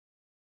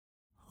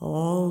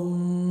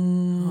Honestly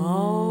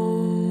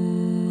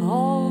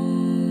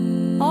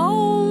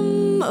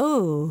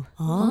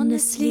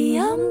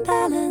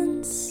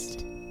Unbalanced.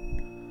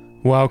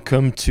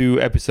 Welcome to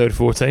episode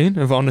 14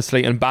 of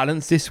Honestly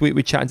Unbalanced. This week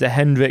we're chatting to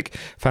Hendrik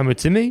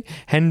Famutimi.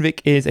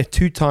 Hendrik is a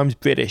 2 times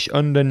British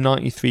under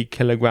 93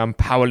 kilogram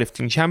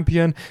powerlifting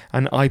champion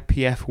and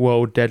IPF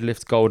World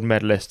Deadlift gold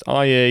medalist,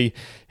 i.e.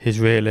 he's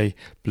really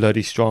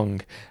bloody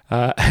strong.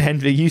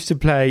 Hendrik used to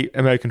play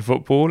American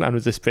football and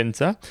was a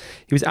sprinter.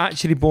 He was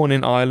actually born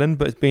in Ireland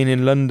but has been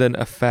in London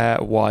a fair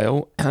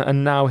while,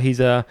 and now he's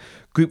a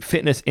group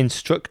fitness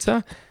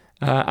instructor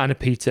and a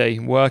PT,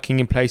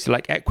 working in places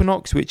like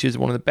Equinox, which is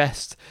one of the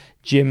best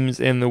gyms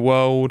in the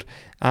world.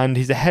 And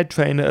he's a head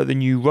trainer at the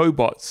new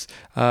Robots,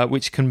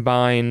 which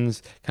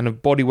combines kind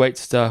of bodyweight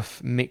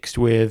stuff mixed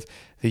with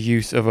the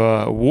use of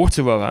a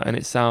water rower. And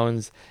it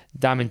sounds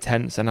damn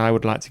intense, and I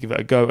would like to give it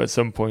a go at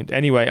some point.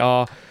 Anyway,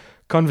 our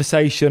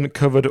conversation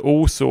covered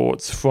all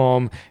sorts,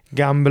 from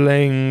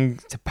gambling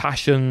to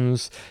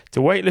passions to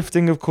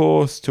weightlifting, of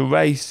course, to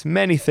race,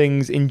 many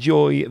things.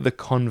 Enjoy the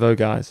convo,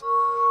 guys.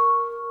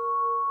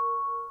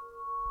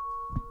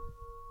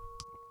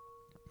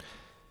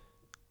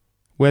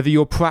 Whether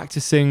you're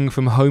practicing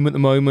from home at the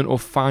moment or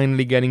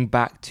finally getting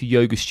back to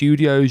yoga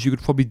studios, you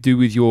could probably do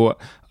with your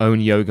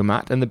own yoga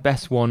mat. And the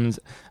best ones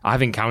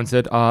I've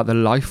encountered are the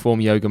Lifeform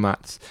yoga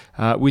mats.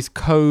 With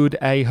code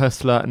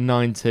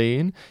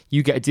AHustler19,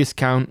 you get a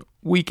discount,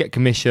 we get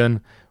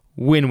commission,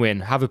 win-win.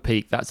 Have a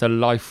peek. That's a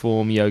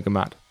Lifeform yoga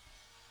mat.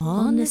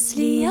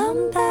 Honestly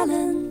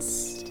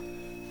Unbalanced.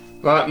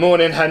 Right,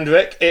 morning,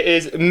 Hendrik. It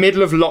is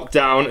middle of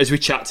lockdown as we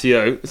chat to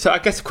you. So I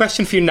guess a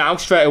question for you now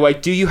straight away,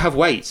 do you have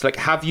weights? Like,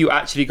 have you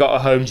actually got a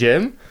home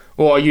gym,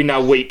 or are you now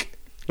weak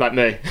like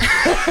me?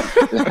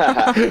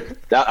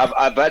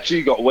 I've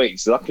actually got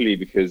weights, luckily,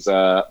 because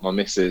my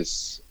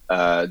missus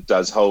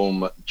does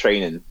home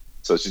training.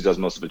 So she does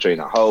most of the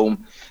training at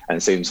home, and at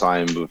the same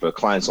time with her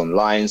clients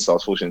online. So I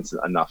was fortunate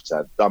enough to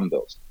have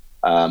dumbbells.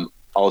 I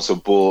also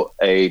bought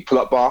a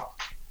pull-up bar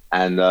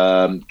and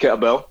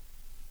kettlebell.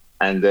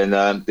 And then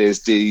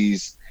there's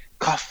these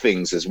cuff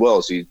things as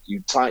well. So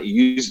you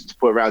use it to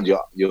put around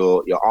your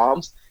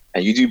arms,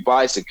 and you do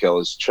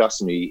bicycles.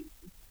 Trust me,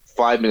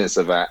 5 minutes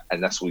of that,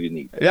 and that's all you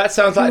need. That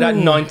sounds like that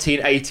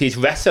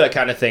 1980s wrestler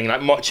kind of thing,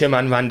 like Macho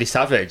Man Randy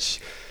Savage.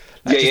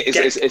 Like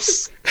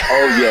it's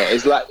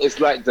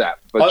like that.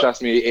 But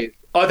trust me,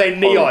 are they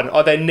neon?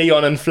 Are they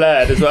neon and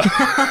flared as well?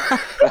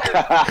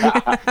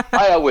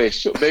 I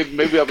wish.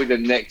 Maybe I'll be the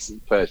next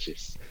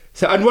purchase.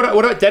 So, and what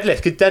about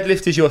deadlift? Because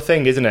deadlift is your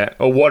thing, isn't it?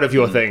 Or one of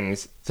your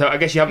things. So I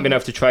guess you haven't been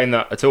able to train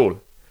that at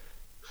all.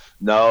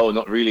 No,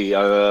 not really.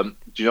 Do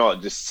you know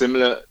what? Just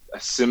a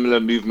similar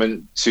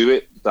movement to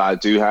it that I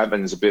do have,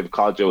 and it's a bit of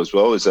cardio as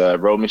well, is a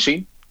row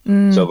machine.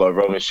 So I've got a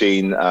row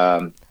machine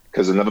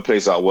because another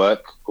place I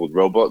work called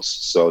Robots.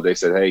 So they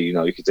said, hey, you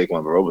can take one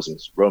of the robots and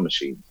it's a row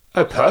machine.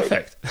 Oh,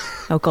 perfect.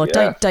 Oh, God,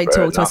 don't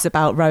talk to us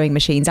about rowing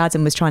machines.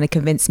 Adam was trying to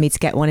convince me to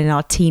get one in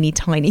our teeny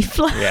tiny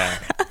flat. Yeah.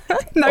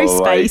 No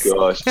space. My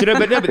gosh. Do you know,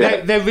 but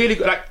they're really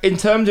good. Like, in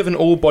terms of an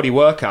all-body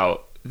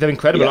workout, they're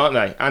incredible, aren't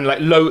they? And like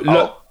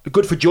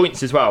good for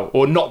joints as well,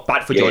 or not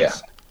bad for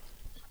joints.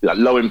 Yeah. Like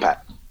low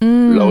impact.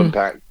 Low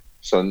impact.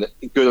 So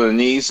good on the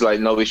knees, like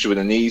no issue with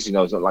the knees. It's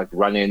not like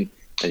running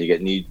and you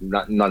get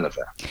none of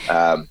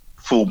that.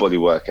 Full body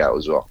workout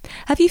as well.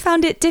 Have you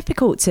found it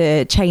difficult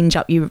to change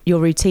up your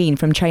routine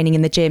from training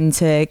in the gym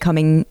to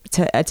coming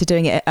to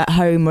doing it at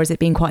home, or has it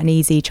been quite an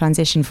easy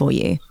transition for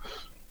you?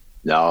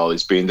 No,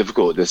 it's been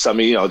difficult. There's some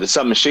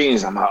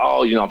machines. I'm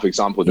like, for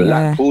example, the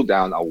lat pull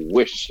down. I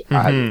wish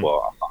I had.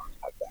 Well, I can't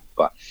have that,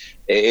 but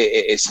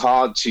it's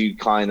hard to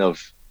kind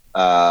of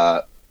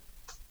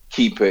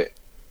keep it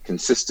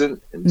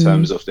consistent in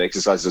terms of the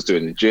exercises I was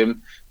doing in the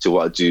gym to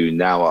what I do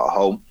now at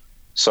home.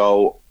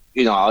 So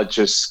I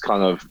just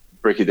kind of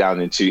break it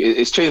down into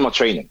it's changed my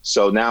training.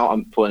 So now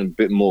I'm putting a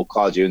bit more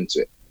cardio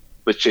into it,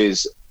 which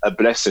is a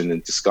blessing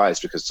in disguise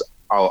because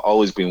I've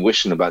always been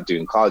wishing about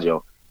doing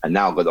cardio. And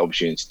now I've got the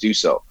opportunity to do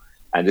so.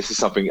 And this is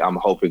something I'm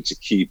hoping to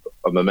keep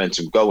a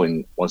momentum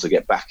going once I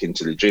get back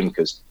into the gym,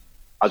 because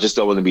I just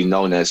don't want to be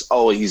known as,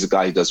 he's a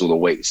guy who does all the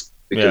weights.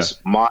 Because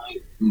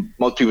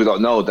most people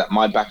don't know that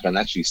my background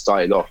actually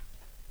started off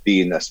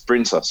being a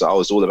sprinter. So I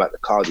was all about the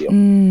cardio.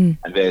 And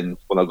then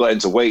when I got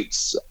into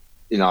weights,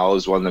 I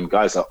was one of them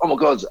guys like, oh my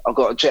God, I've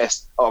got a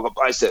chest. Oh, I've got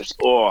biceps.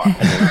 And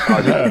then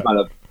cardio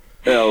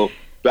kind of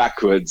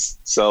backwards.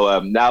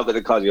 So now that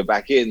the cardio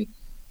back in,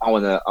 I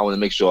want to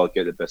make sure I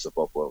get the best of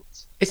both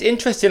worlds. It's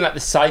interesting, like the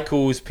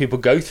cycles people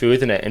go through,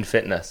 isn't it, in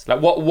fitness? Like,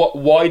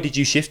 why did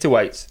you shift to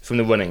weights from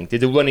the running?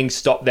 Did the running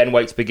stop, then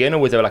weights begin, or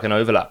was there like an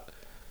overlap?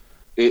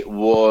 It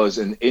was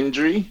an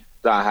injury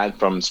that I had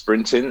from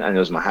sprinting, and it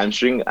was my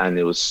hamstring, and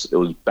it was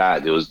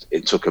bad.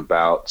 It took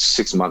about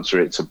 6 months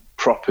for it to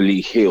properly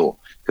heal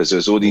because there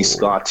was all these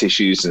scar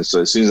tissues, and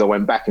so as soon as I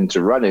went back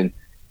into running,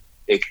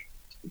 it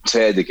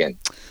teared again.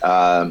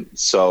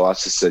 So I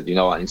just said,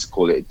 I need to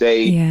call it a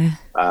day.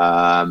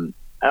 And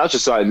I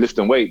just started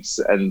lifting weights,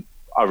 and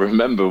I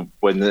remember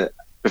when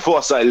before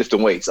I started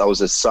lifting weights, I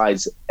was a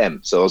size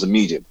M, so I was a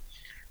medium.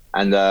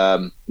 And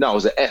no, I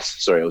was an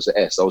S. Sorry, I was an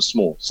S. I was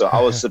small, so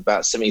I was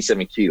about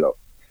 77 kilo.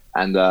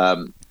 And I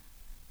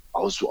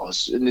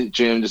was in the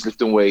gym just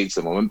lifting weights,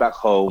 and I went back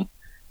home,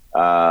 put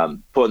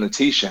on a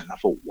t-shirt, and I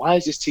thought, why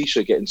is this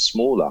t-shirt getting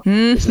smaller?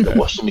 It's in the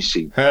washing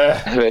machine.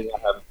 And then,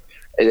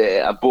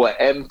 I bought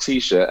an M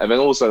t-shirt, and then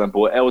all of a sudden I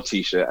bought an L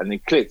t-shirt, and then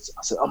clicked.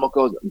 I said, oh my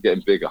God, I'm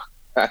getting bigger.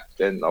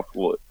 Then I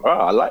thought, oh,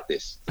 I like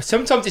this.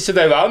 Sometimes it's the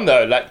other way around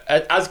though. Like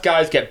as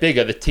guys get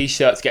bigger, the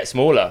t-shirts get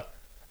smaller.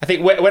 I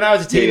think when I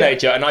was a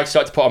teenager and I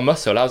started to put on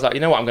muscle, I was like,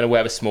 you know what, I'm going to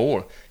wear a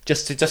small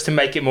just to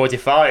make it more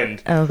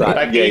defined. Oh,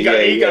 like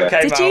ego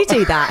came Did out. you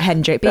do that,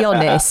 Hendrik? Be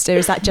honest, or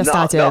is that just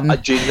Adam? No,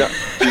 do you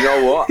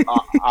know what?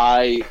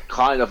 I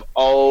kind of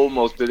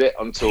almost did it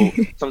until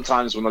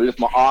sometimes when I lift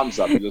my arms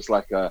up, it looks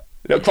like a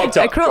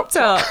crop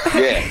top.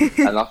 Yeah,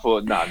 and I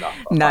thought,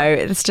 no,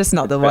 it's just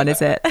not the one,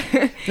 is it?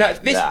 Now,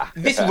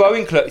 this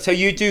rowing club. So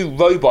you do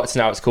robots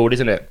now. It's called,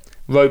 isn't it?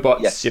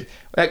 Robots. Yes.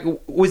 Like,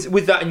 was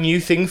that a new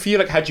thing for you?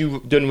 Like, had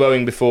you done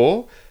rowing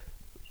before?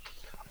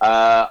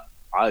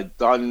 I'd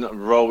done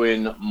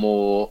rowing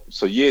more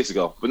years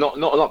ago, but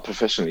not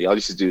professionally. I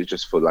used to do it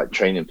just for like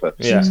training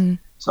purposes. Yeah.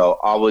 So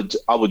I would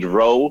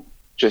row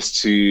just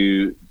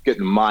to get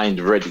the mind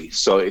ready.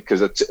 So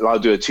because I'll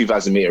do a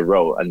 2,000 meter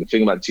row, and the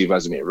thing about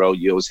 2,000 meter row,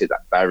 you always hit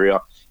that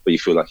barrier where you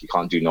feel like you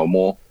can't do no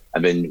more.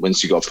 And then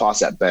once you go past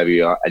that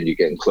barrier and you're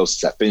getting close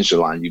to that finisher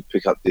line, you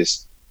pick up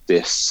this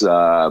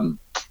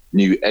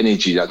new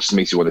energy that just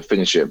makes you want to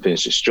finish it and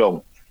finish it strong.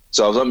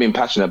 So I was not being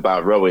passionate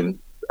about rowing.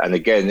 And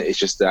again, it's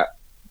just that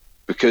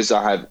because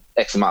I have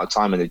X amount of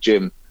time in the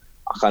gym,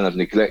 I kind of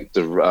neglect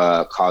the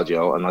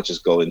cardio and I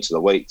just go into the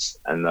weights.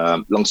 And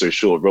long story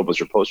short, Rob was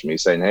approaching me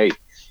saying, hey,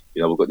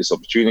 we've got this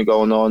opportunity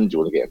going on. Do you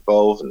want to get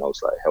involved? And I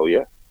was like, hell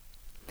yeah.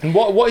 And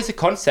what is the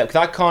concept?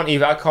 Because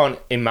I can't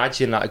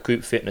imagine like a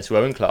group fitness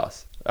rowing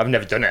class. I've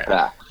never done it.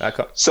 Yeah.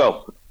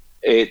 So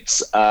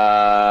it's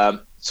so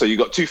you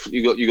got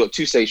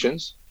two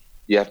stations.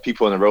 You have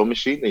people on the row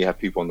machine, and you have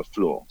people on the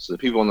floor. So the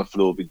people on the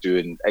floor will be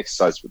doing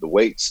exercise with the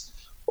weights,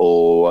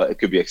 or it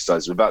could be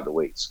exercise without the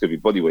weights. It could be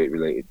body weight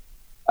related.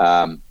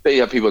 But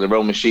you have people on the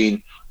row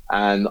machine,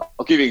 and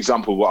I'll give you an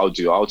example of what I'll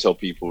do. I'll tell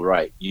people,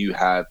 right, you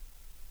have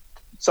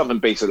something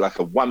basic like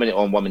a 1 minute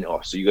on, 1 minute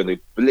off. So you're going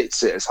to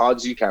blitz it as hard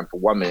as you can for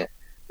 1 minute,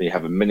 then you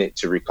have a minute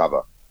to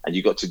recover. And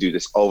you got to do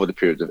this over the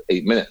period of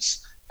 8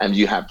 minutes. And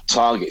you have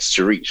targets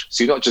to reach.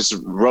 So you're not just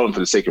rowing for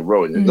the sake of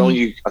rowing. As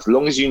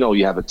long as you know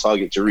you have a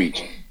target to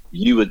reach,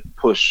 you would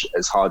push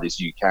as hard as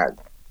you can,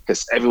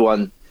 because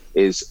everyone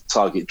is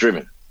target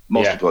driven.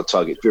 Most people are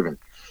target driven.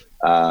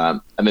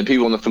 And then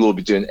people on the floor will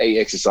be doing 8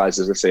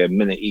 exercises, let's say a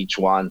minute each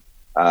one,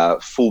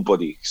 full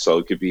body. So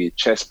it could be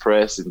chest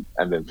press, and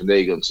then from there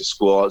you go into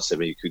squats,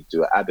 and then you could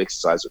do an ab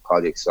exercise or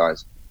cardio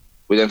exercise.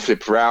 We then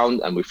flip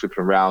around, and we flip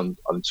around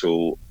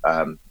until,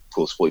 of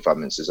course, 45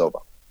 minutes is over.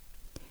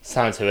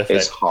 Sounds horrific.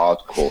 It's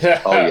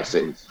hardcore. Oh, yes,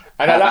 it is.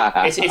 And I like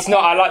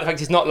the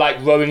fact it's not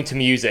like rowing to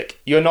music.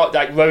 You're not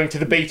like rowing to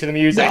the beat of the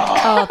music. No.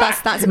 Oh,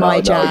 that's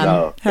my jam.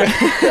 No,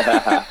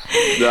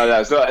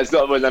 it's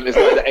not one of them. It's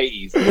not in the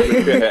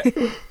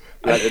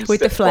 80s.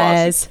 With the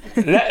flares.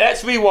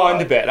 Let's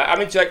rewind a bit.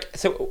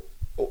 So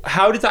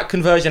how did that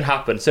conversion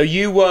happen? So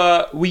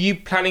were you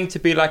planning to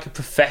be like a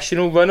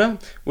professional runner?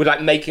 With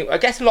like making, I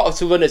guess a lot of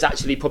the runners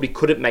actually probably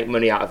couldn't make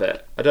money out of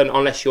it. I don't,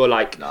 unless you're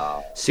like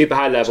super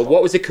high level.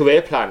 What was the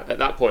career plan at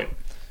that point?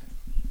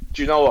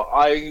 Do you know what?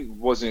 I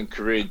wasn't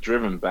career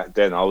driven back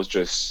then. I was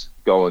just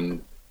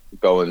going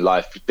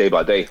life day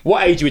by day.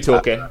 What age are we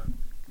talking?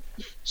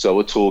 So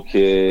we're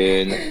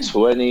talking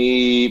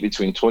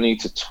between 20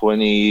 to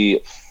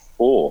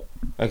 24.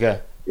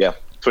 Okay. Yeah,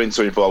 20 to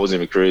 24. I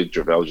wasn't even career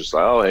driven. I was just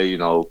like, oh, hey,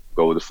 go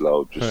with the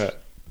flow, just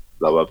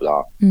blah, blah,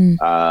 blah.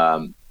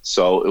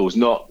 So it was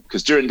not,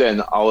 because during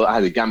then I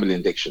had a gambling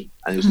addiction.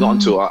 And it was not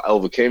until I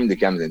overcame the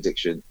gambling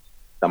addiction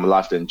that my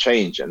life then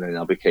changed. And then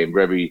I became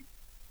very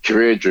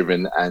career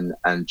driven and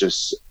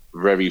just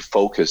very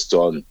focused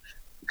on,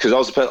 because I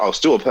was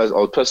still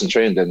a person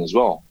training then as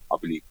well, I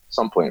believe, at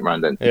some point around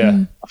then.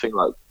 Yeah. I think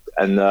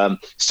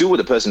still with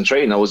the person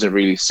training, I wasn't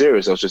really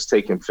serious. I was just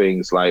taking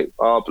things like,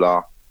 oh,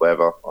 blah,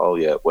 whatever. Oh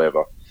yeah,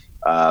 whatever.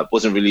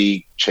 Wasn't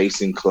really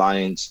chasing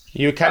clients.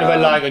 You were kind of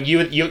relying on,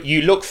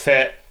 you look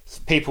fit,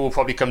 people will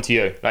probably come to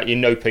you. Like,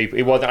 people.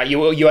 It wasn't like you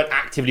weren't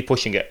actively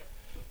pushing it.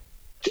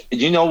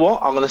 You know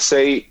what? I'm going to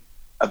say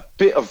a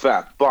bit of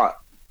that, but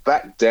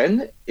back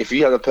then, if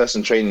you had a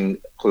person training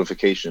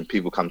qualification,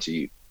 people come to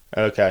you.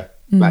 Okay.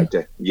 Back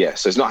then, yeah.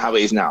 So it's not how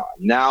it is now.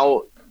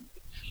 Now,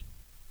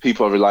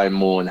 people are relying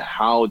more on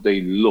how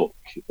they look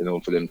in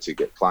order for them to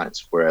get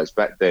clients. Whereas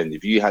back then,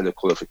 if you had a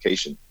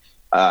qualification,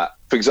 for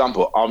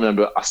example,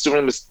 I still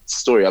remember the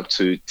story up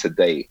to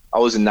today. I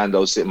was in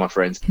Nando's sitting with my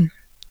friends,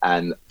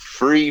 and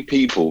 3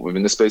 people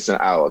within the space of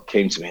an hour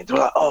came to me and they were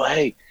like, "Oh,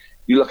 hey,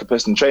 you look like a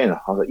personal trainer."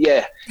 I was like,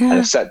 yeah. And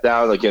I sat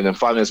down again, and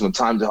 5 minutes of my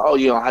time, how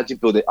do you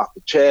build it upper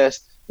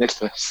chest? Next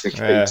person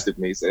came to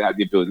me, said, how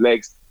do you build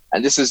legs?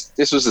 And this was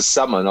the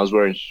summer, and I was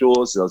wearing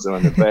shorts, and I was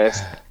wearing the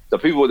vest. So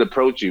people would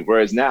approach you.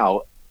 Whereas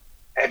now,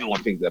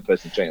 everyone thinks they're a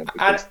personal trainer.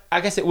 And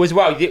I guess it was,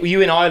 were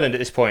you in Ireland at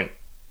this point?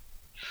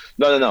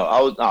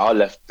 No. I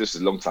left. This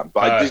is a long time,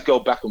 but I did go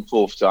back and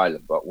forth to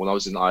Ireland. But when I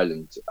was in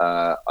Ireland,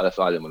 I left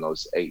Ireland when I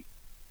was 8.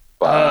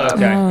 But,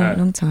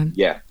 long time.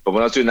 Yeah, but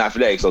when I was doing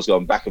athletics, I was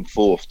going back and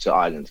forth to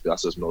Ireland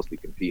because I was mostly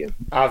competing.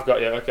 I've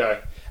got you. Okay,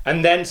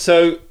 and then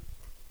so,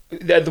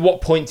 at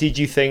what point did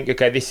you think,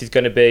 okay, this is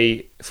going to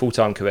be a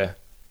full-time career?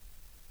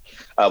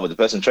 With the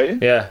personal training?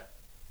 Yeah.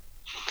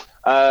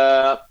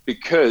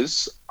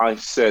 Because I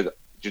said, do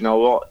you know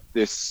what?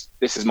 This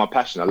is my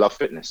passion. I love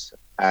fitness,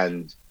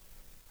 and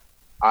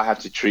I have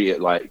to treat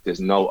it like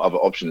there's no other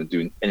option than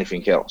doing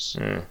anything else.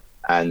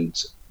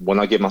 And when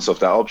I give myself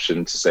that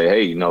option to say,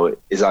 hey,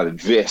 it's either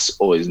this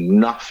or is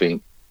nothing,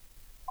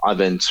 I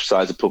then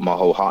decided to put my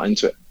whole heart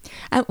into it.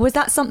 And was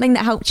that something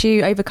that helped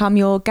you overcome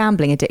your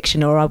gambling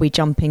addiction, or are we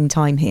jumping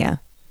time here?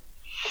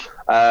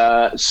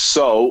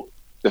 So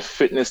the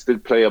fitness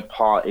did play a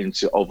part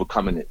into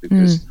overcoming it,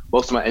 because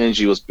most of my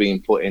energy was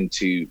being put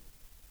into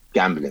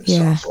gambling.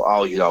 So I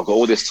thought, I've got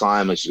all this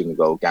time, I'm just going to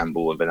go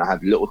gamble. And then I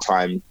had little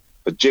time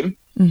for gym.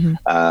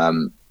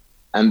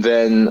 And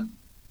then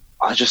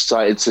I just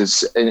started to,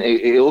 and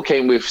it all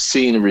came with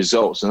seeing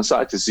results. And I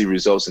started to see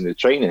results in the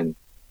training.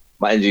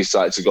 My energy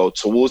started to go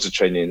towards the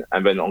training,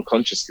 and then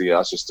unconsciously,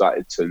 I just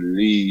started to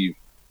leave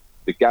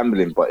the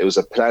gambling. But it was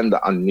a plan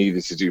that I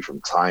needed to do from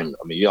time.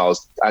 I mean, I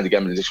had a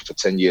gambling addiction for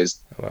 10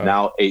 years. Wow.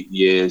 Now 8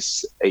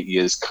 years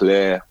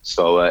clear.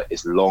 So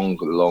it's long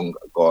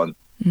gone.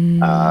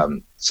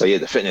 So yeah,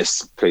 the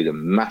fitness played a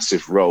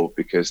massive role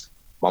because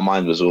my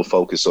mind was all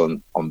focused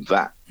on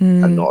that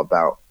and not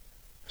about,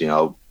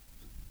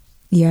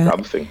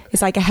 something.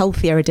 It's like a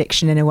healthier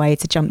addiction in a way,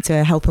 to jump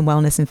to health and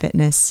wellness and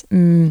fitness.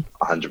 100%.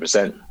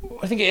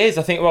 I think it is.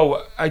 I think,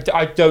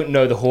 I don't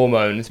know the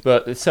hormones,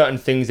 but certain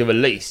things are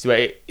released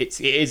where it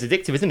is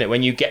addictive, isn't it?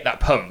 When you get that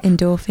pump.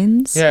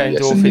 Endorphins. Yeah,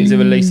 endorphins are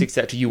released,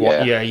 etc. You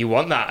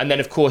want that. And then,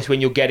 of course, when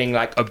you're getting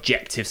like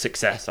objective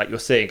success, like you're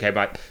seeing,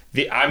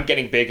 okay, I'm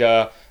getting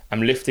bigger,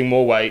 I'm lifting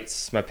more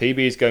weights, my PB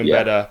is going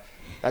better.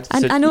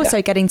 And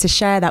also getting to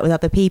share that with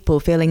other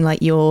people, feeling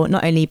like you're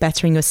not only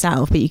bettering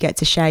yourself, but you get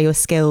to share your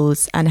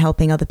skills and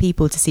helping other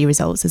people to see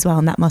results as well.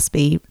 And that must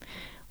be,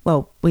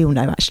 well, we all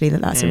know actually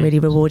that's a really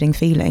rewarding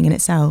feeling in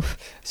itself.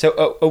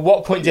 So at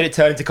what point did it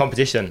turn into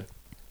competition?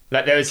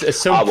 Like there was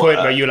some point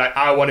where you're like,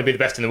 I want to be the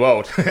best in the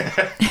world.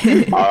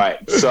 All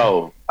right.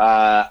 So,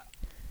 like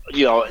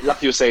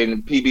you were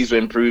saying, PBs were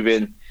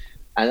improving.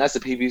 And as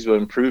the PBs were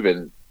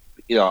improving,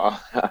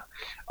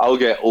 I'll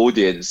get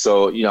audience.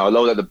 So, I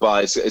load at the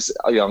bar.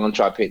 I'm going to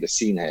try to paint the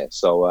scene here.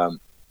 So,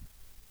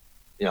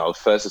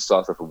 first it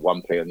starts off with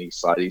 1 plate on each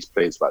side. Each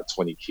plate is about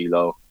 20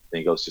 kilo.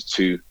 Then it goes to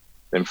 2,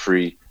 then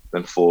 3,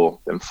 then 4,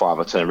 then 5.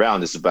 I turn around,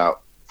 there's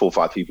about 4 or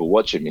 5 people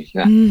watching me.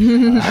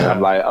 And I'm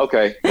like,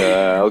 okay,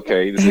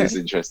 this is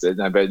interesting.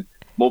 And then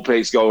more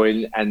plates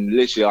going, and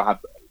literally I'll have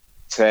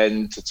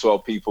 10 to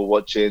 12 people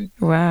watching.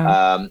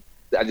 Wow.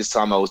 At this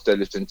time I was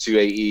deadlifting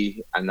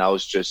 280, and I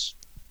was just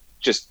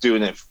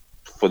doing it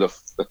for the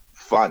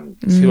fun.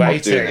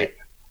 280.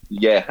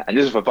 Yeah, and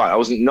this is for fun. I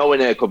wasn't nowhere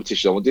near a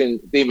competition. I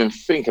didn't even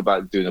think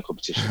about doing a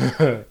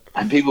competition.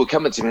 And people were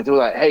coming to me and they were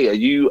like, "Hey, are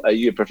you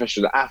a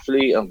professional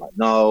athlete?" I'm like,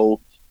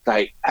 "No."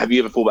 Like, have you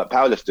ever thought about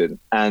powerlifting?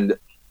 And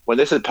when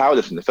they said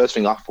powerlifting, the first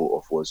thing I thought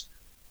of was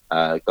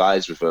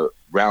guys with a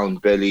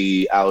round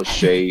belly, L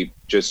shape,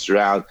 just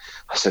round.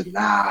 I said,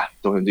 "Nah,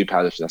 don't want to do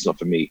powerlifting. That's not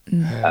for me."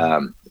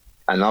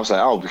 And I was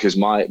like, because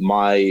my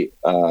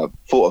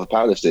thought of a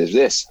powerlifter is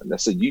this. And they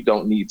said, you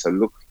don't need to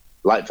look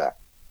like that.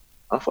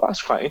 I thought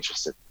that's quite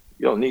interesting.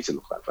 You don't need to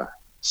look like that.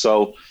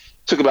 So it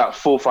took about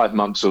 4 or 5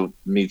 months for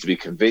me to be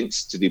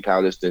convinced to do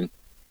powerlifting.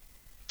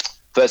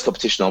 First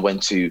competition I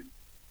went to,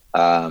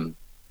 I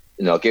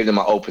gave them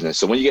my openers.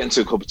 So when you get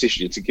into a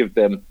competition, you have to give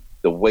them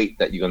the weight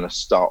that you're going to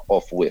start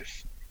off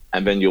with,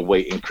 and then your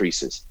weight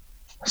increases.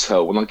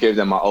 So when I gave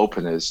them my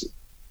openers,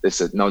 they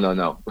said, no,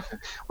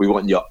 we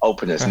want your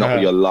openers,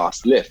 not your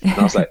last lift. And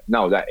I was like,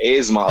 no, that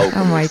is my openers.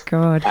 Oh my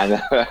God.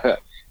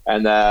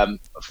 And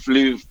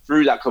flew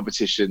through that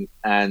competition,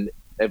 and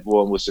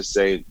everyone was just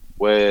saying,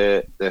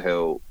 where the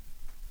hell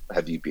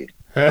have you been?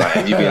 Right,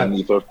 have you been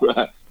underneath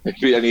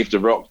the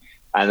rock?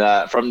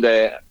 And from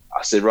there,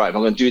 I said, right, if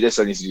I'm going to do this,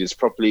 I need to do this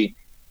properly.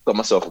 Got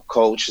myself a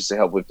coach to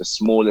help with the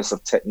smallest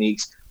of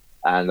techniques,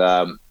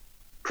 and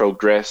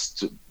progressed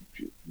to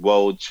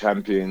world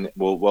champion,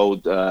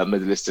 world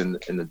medalist in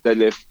the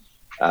deadlift,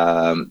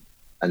 and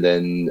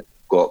then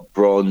got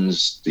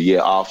bronze the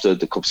year after.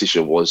 The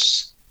competition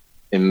was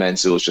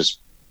immense. It was just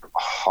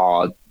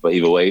hard, but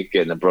either way,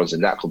 getting the bronze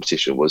in that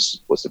competition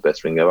was the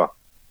best thing ever.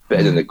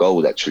 Better than the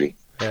gold, actually.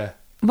 Yeah.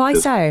 Why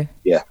so?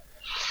 Yeah,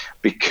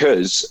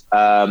 because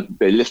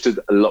they lifted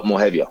a lot more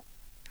heavier.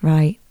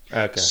 Right.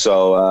 Okay.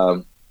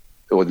 So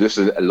it was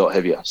lifted a lot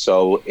heavier.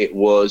 So it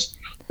was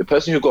the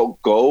person who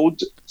got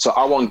gold. So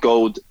I won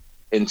gold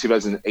in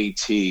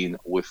 2018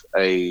 with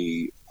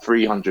a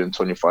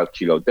 325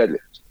 kilo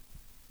deadlift.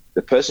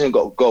 The person who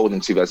got gold in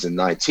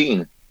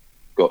 2019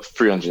 got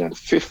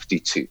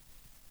 352.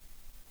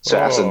 So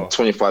that's a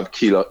 25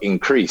 kilo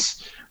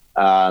increase.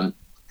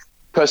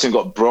 person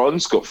got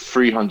bronze got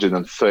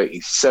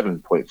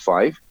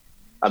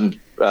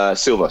 337.5.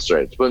 Silver,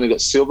 sorry. The person who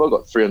got silver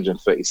got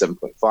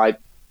 337.5.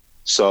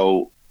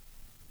 So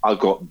I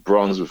got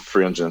bronze with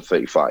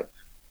 335.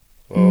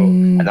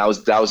 And that was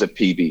a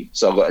PB.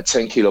 So I got a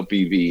 10 kilo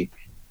PB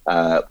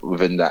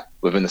within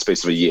the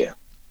space of a year.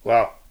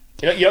 Wow.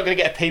 You're not going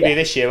to get a PB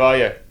this year, are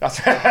you?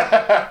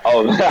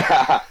 Oh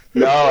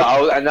no!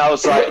 I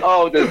was like,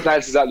 oh, the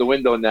plans is out the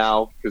window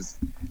now because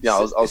I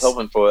was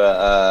hoping for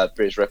a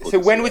British record. So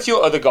when was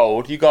your other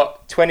gold? You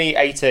got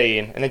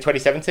 2018 and then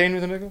 2017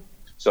 was another.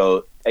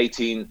 So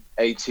 18.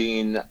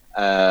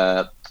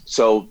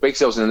 So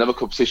basically, I was in another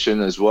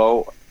competition as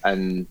well,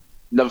 and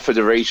another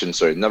federation.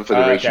 Okay. But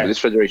this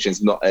federation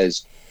is not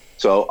as.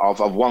 So I've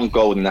won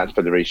gold in that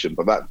federation,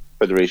 but that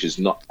federation is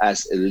not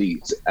as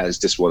elite as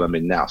this one I'm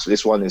in now. So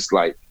this one is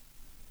like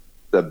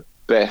the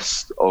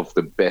best of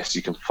the best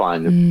you can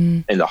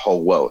find in the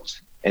whole world.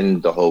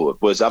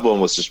 Whereas the other one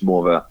was just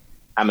more of an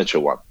amateur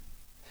one.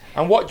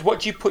 And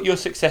what do you put your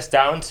success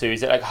down to?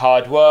 Is it like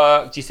hard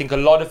work? Do you think a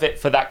lot of it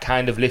for that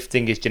kind of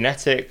lifting is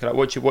genetic? Like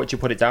what do you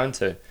put it down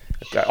to?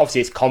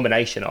 Obviously, it's a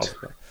combination of.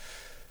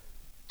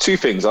 Two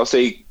things. I'll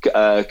say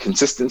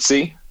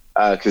consistency,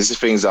 because this is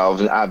things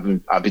I've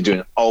been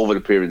doing over the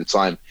period of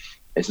time.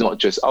 It's not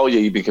just, oh yeah,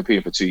 you've been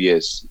competing for 2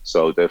 years,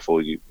 so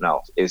therefore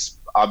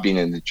I've been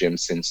in the gym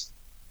since,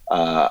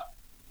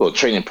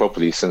 training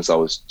properly since I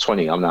was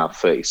 20. I'm now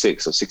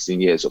 36, so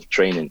 16 years of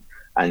training,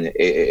 and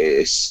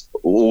it's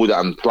all that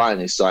I'm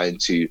planning is starting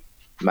to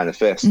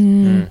manifest.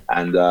 And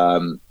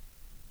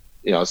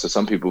so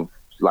some people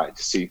like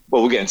to see.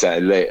 Well, we'll get into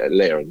that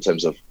later in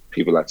terms of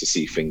people like to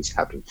see things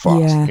happen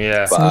fast.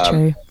 Yeah, but, so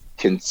true.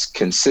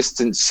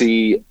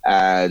 Consistency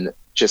and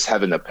just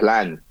having a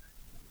plan.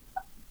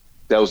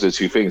 Those are the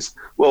two things.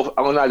 Well,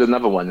 I'm going to add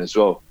another one as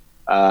well.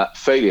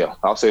 Failure.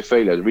 I'll say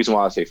failure. The reason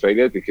why I say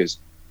failure, because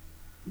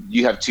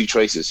you have two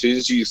choices. As soon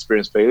as you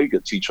experience failure, you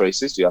got two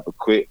choices. You have to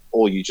quit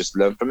or you just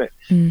learn from it.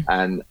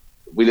 And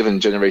we live in a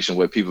generation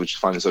where people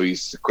just find it so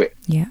easy to quit.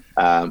 Yeah.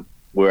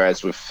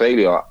 Whereas with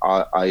failure,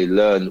 I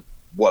learn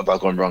what have I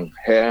gone wrong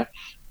here?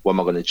 What am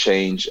I going to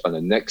change on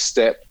the next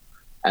step?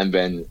 And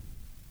then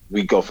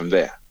we go from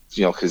there.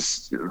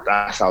 Because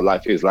that's how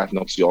life is. Life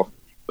knocks you off,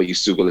 but you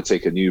still got to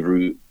take a new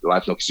route.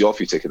 Life knocks you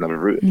off, you take another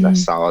route.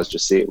 That's how I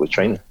just see it with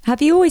training.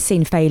 Have you always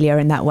seen failure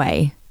in that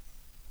way?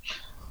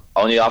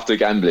 Only after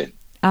gambling.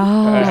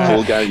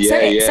 Oh.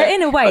 So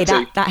in a way,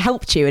 that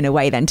helped you in a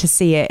way then to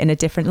see it in a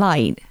different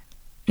light.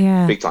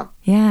 Yeah. Big time.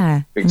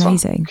 Yeah. Big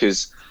amazing.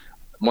 Because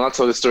when I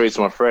told the story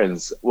to my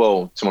friends,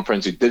 who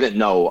didn't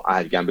know I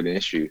had a gambling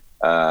issue,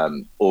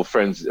 or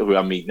friends who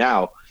I meet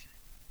now,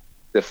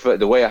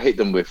 the way I hit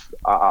them with,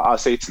 I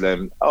say to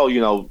them,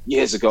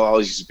 years ago I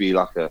used to be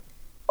like a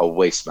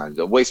waste man.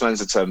 A waste man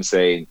is a term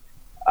saying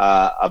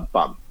a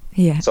bum.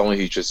 Yeah. Someone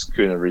who just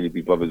couldn't really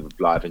be bothered with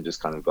life and just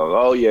kind of go,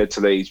 oh yeah,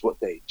 today's what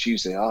day?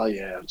 Tuesday. Oh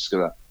yeah, I'm just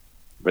gonna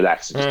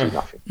relax and just do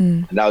nothing.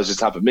 And that was just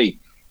happened to me.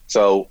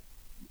 So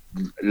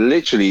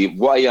literally,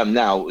 what I am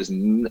now is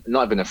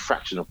not even a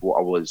fraction of what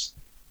I was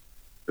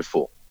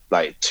before.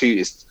 Like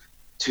two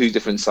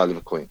different sides of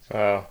a coin.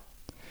 Wow.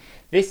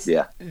 This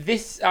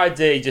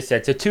idea you just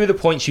said. So two of the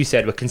points you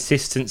said were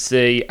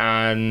consistency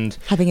and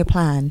having a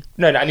plan.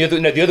 And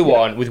the other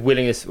one was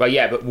willingness. Well,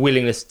 yeah, but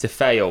willingness to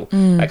fail.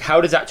 Like,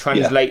 how does that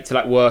translate to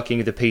like working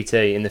as a PT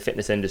in the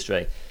fitness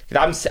industry?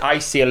 Because I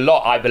see a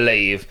lot, I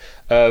believe,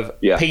 of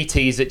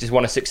PTs that just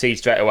want to succeed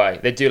straight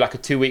away. They do like a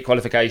 2-week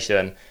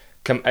qualification.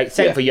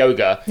 Same for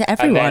yoga. Yeah,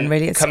 everyone and then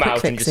really. It's come out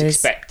fixes. and just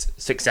expect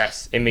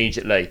success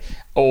immediately.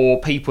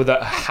 Or people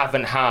that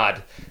haven't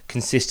had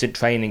consistent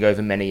training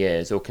over many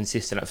years, or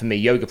consistent, like for me,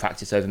 yoga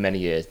practice over many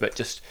years, but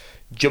just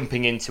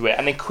jumping into it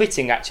and then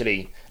quitting.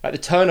 Actually, like the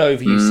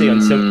turnover you see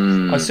on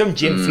some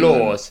gym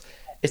floors,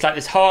 it's like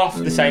there's half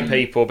the same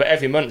people, but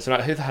every month I'm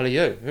like, who the hell are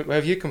you? Where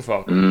have you come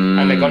from?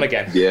 And they're gone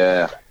again.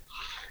 Yeah.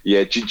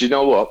 Do you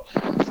know what?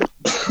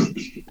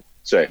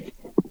 Sorry.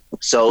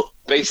 So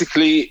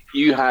basically,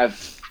 you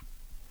have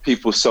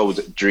people sold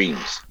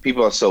dreams.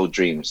 People are sold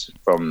dreams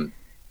from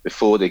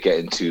before they get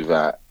into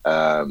that,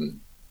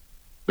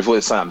 before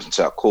they sign up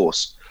into that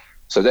course.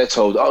 So they're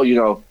told,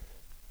 you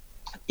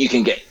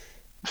can get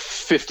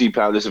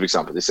 £50. This is an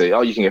example. They say,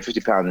 you can get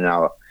 £50 an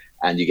hour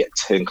and you get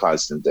 10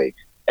 clients in a day.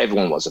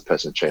 Everyone wants a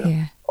personal trainer.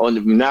 Yeah.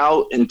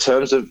 Now, in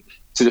terms of,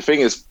 the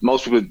thing is,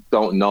 most people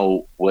don't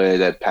know where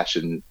their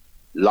passion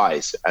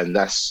lies, and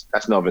that's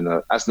not been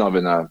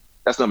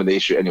the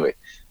issue anyway.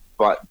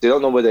 But they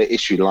don't know where their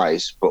issue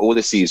lies, but all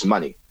they see is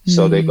money.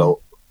 So they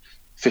go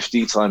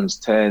 50 times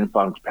 10,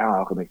 £500,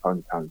 I can make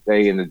 £500 a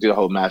day, and they do the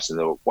whole maths and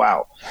they go,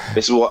 wow,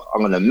 this is what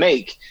I'm going to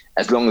make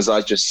as long as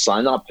I just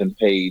sign up and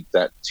pay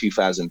that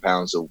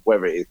 £2,000 or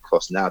whatever it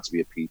costs now to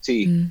be a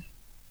PT.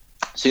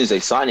 As soon as they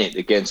sign it,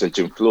 they get into a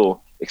gym floor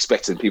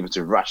expecting people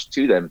to rush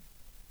to them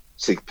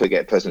to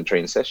get personal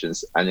training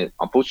sessions, and it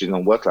unfortunately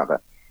doesn't work like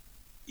that.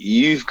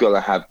 You've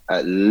got to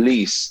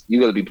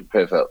be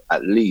prepared for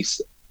at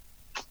least,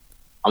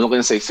 I'm not going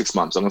to say 6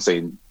 months, I'm going to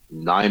say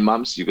 9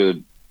 months. You're going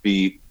to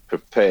be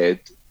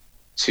prepared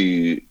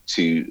to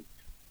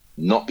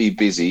not be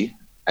busy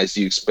as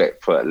you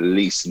expect for at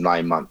least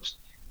 9 months.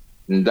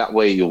 And that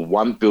way you're,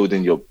 one,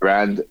 building your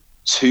brand,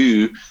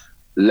 two,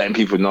 letting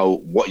people know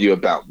what you're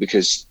about,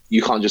 because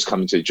you can't just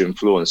come into a gym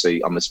floor and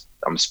say, I'm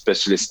a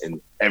specialist in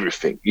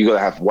everything. You got to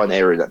have one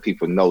area that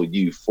people know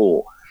you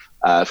for.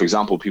 For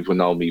example, people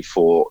know me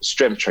for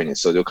strength training,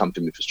 so they'll come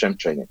to me for strength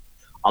training.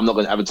 I'm not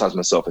going to advertise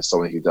myself as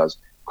someone who does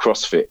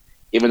CrossFit.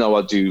 Even though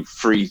I do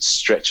 3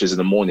 stretches in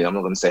the morning, I'm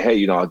not going to say,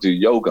 hey, I do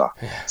yoga.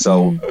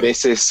 So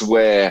this is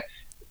where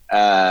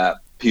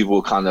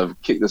people kind of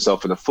kick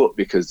themselves in the foot,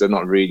 because they're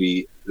not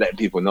really letting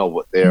people know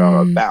what they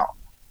are about.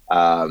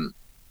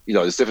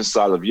 There's different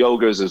style of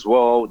yogas as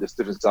well. There's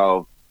different style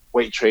of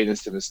weight training,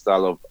 different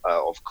style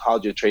of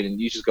cardio training.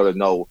 You just got to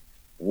know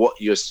what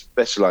you're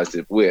specialized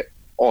with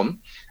on,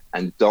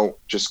 and don't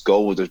just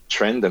go with the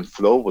trend and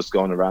flow what's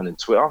going around in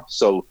Twitter.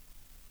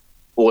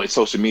 Or it's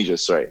social media,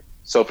 sorry.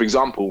 So, for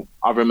example,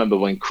 I remember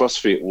when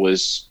CrossFit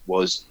was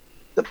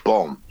the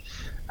bomb,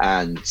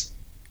 and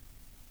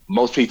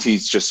most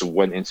PTs just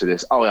went into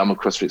this, oh, I'm a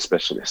CrossFit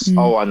specialist.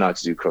 Oh, I know how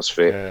to do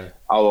CrossFit. Yeah.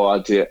 Oh, I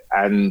did.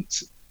 And,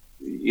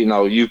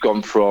 you've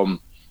gone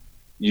from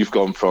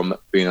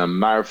being a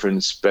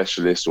marathon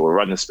specialist or a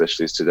running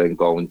specialist to then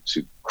going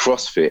to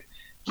CrossFit.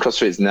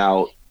 CrossFit is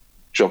now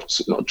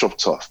not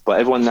dropped off, but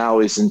everyone now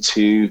is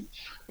into...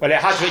 Well, it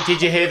has. Did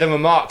you hear the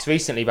remarks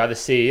recently by the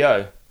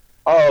CEO?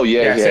 Oh,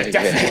 yeah. So it's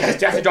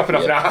definitely dropping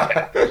off now.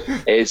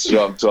 It's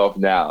dropped off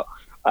now.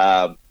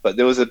 But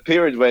there was a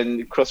period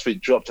when CrossFit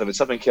dropped and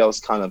something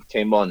else kind of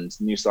came on,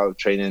 new style of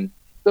training.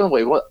 I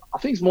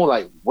think it's more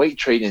like weight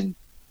training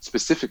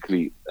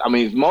specifically. I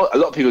mean, a lot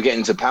of people get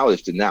into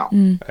powerlifting now.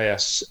 Oh,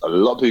 yes. A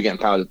lot of people get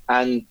into powerlifting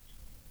and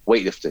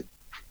weightlifting.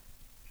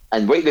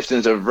 And weightlifting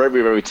is a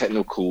very, very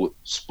technical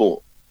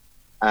sport.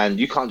 And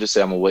you can't just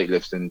say I'm a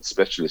weightlifting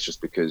specialist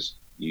just because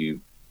you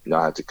know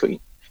how to clean,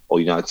 or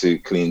you know how to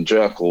clean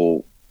jerk,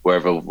 or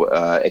wherever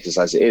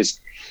exercise it is.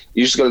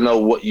 You just got to know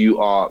what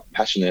you're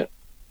passionate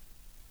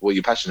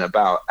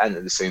about, and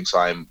at the same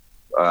time,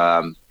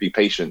 be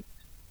patient.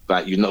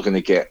 That you're not going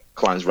to get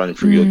clients running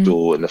through your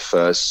door in the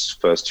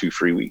first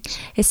 2-3 weeks.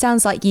 It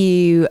sounds like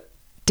you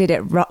did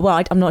it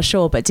well. I'm not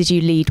sure, but did you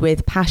lead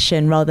with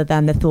passion rather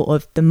than the thought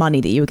of the money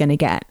that you were going to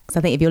get? Because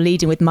I think if you're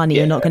leading with money,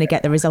 you're not going to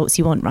get the results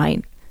you want,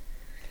 right?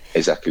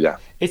 Exactly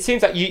that. It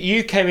seems like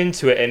you came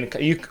into it, and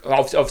you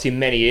obviously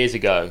many years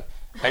ago,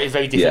 and it's a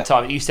very different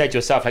time. You said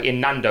yourself, like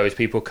in Nando's,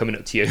 people coming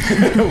up to you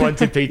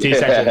wanting PT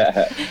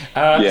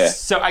sessions.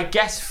 So I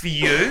guess for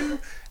you,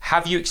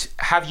 have you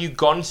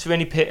gone through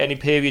any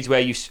periods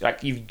where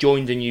you've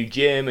joined a new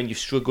gym and you've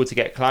struggled to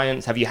get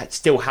clients? Have you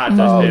still had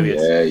those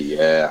periods?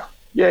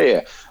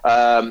 Yeah.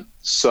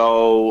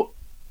 So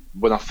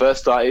when I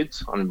first started,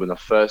 the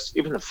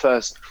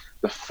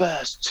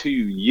first 2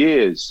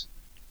 years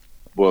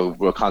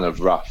were kind of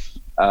rough.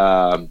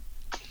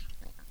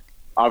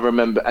 I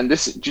remember, and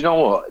this, do you know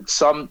what?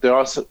 There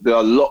are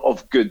a lot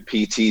of good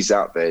PTs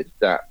out there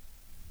that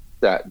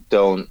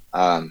don't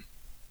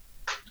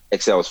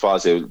excel as far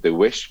as they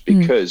wish,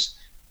 because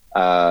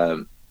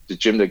the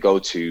gym they go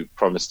to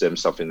promised them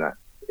something that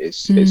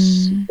is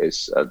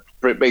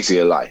basically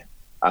a lie,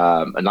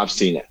 and I've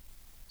seen it.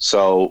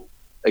 So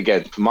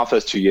again, for my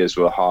first 2 years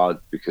were hard,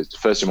 because the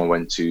first gym I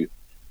went to,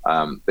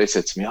 they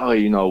said to me, oh,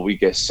 we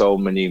get so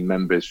many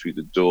members through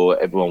the door.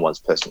 Everyone wants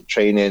personal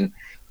training.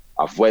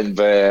 I've went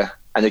there.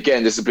 And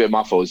again, this is a bit of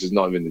my fault. This is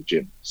not even the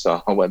gym.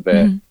 So I went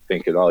there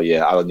thinking,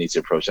 I don't need to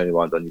approach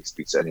anyone. I don't need to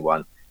speak to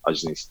anyone. I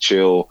just need to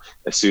chill.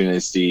 As soon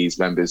as these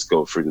members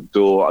go through the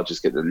door, I'll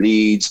just get the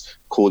leads,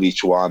 call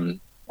each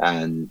one,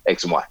 and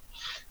X and Y.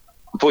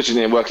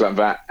 Unfortunately, it didn't work like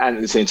that. And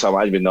at the same time, I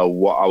didn't even know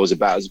what I was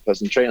about as a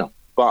personal trainer.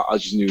 But I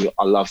just knew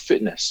I love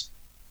fitness.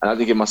 And I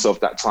didn't give myself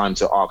that time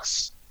to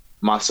ask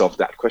myself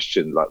that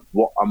question, like,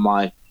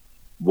 why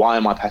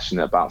am I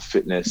passionate about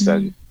fitness,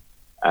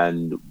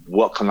 and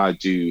what can I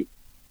do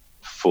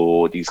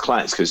for these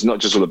clients? Because it's not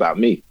just all about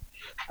me.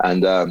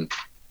 And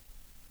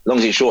long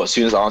and short, as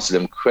soon as I answered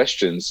them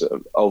questions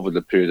over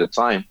the period of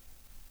time,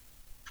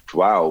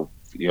 I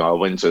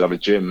went to another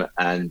gym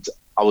and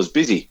I was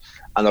busy.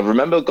 And I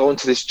remember going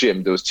to this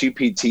gym, there was 2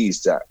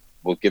 PTs that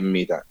were giving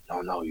me that,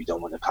 no, you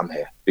don't want to come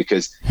here,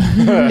 because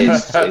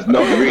it's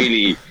not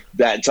really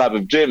that type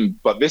of gym.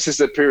 But this is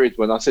the period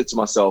when I said to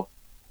myself,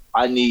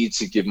 I need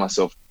to give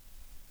myself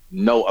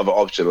no other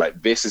option,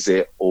 like this is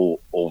it or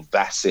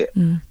that's it.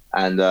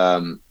 And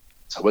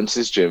so I went to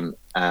this gym,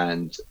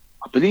 and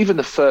I believe in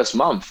the first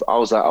month I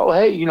was like, oh,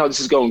 hey,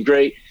 this is going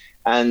great.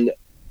 And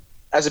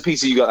as a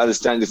PT, you got to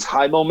understand there's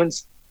high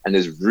moments and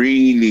there's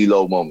really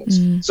low moments.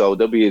 So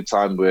there'll be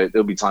times where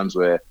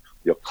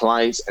your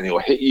clients, and it will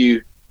hit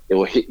you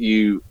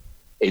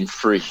in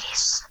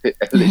freeze.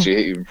 Literally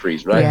hit you in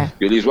freeze, right? Yeah.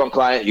 You lose one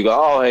client, you go,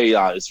 oh, hey,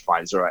 it's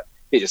fine, it's all right.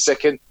 Hit your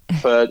second,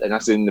 third, and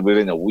that's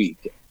within a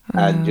week.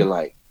 And you're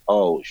like,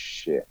 oh,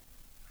 shit.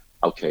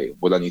 Okay,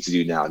 what do I need to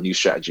do now? New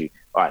strategy.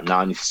 All right, now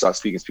I need to start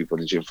speaking to people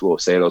on the gym floor.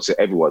 Say hello to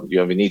everyone. You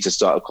don't even need to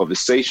start a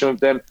conversation with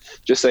them.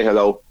 Just say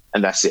hello,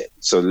 and that's it.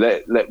 So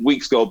let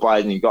weeks go by,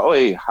 and you go, oh,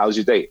 hey, how's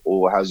your day?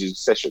 Or how's your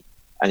session?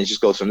 and it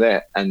just goes from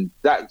there. And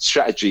that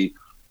strategy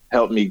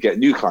helped me get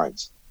new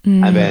clients.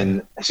 And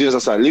then as soon as I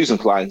started losing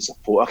clients, I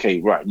thought,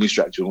 okay, right, new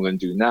strategy, what I'm going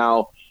to do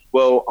now?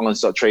 Well, I'm going to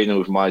start training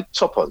with my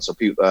top ons, so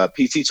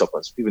PT top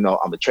ons. People know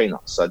I'm a trainer,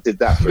 so I did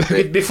that for a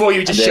bit. Before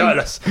you just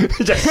shirtless. All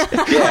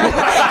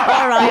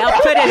right,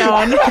 I'll put it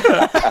on.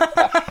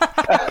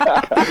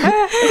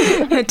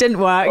 It didn't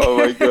work. Oh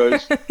my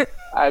gosh.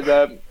 And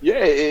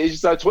it just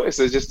started to work.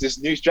 So it's just this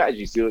new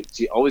strategy. So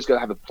you always got to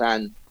have a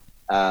plan,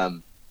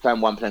 plan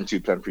 1, plan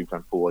 2, plan 3,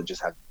 plan 4, and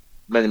just have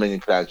many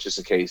plans just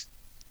in case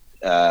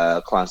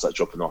clients start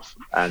dropping off.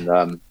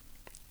 And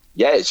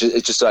it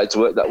just started to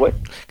work that way.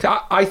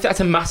 I that's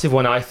a massive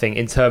one, I think,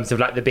 in terms of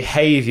like the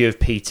behaviour of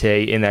PT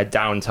in their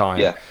downtime.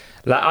 Yeah.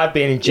 Like I've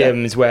been in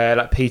gyms where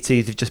like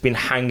PTs have just been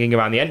hanging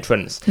around the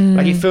entrance.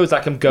 Like it feels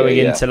like I'm going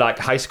into like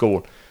high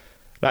school.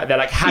 Like they're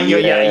like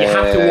hanging. You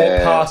have to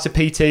walk past the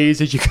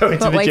PTs as you go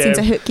into the gym. Waiting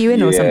to hook you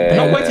in or something.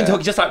 Not waiting to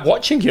hook, just like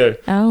watching you.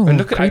 Oh, and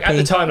look at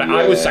the time, like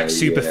I was like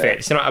super fit.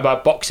 It's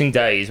about Boxing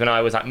Days when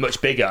I was like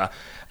much bigger.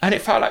 And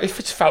it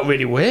just felt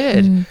really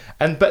weird.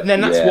 But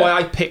then that's why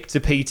I picked the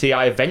PT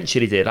I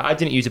eventually did. Like, I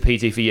didn't use a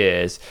PT for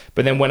years,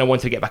 but then when I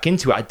wanted to get back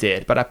into it, I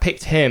did. But I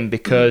picked him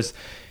because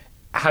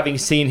having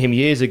seen him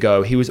years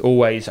ago, he was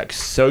always like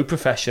so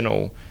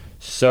professional,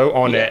 so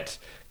on it,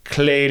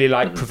 clearly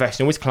like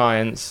professional with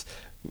clients.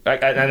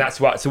 And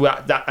that's what,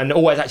 and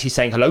always actually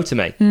saying hello to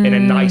me in a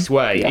nice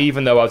way,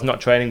 even though I was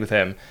not training with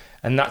him.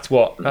 And that's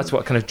what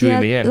kind of drew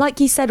me in. Like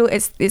you said,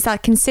 it's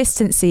that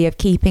consistency of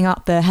keeping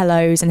up the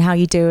hellos and how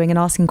you're doing and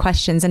asking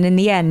questions. And in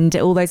the end,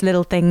 all those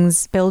little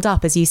things build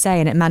up, as you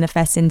say, and it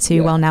manifests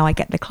into, well, now I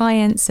get the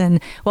clients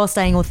and while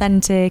staying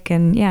authentic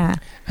and And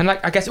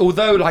like, I guess,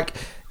 although like,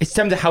 it's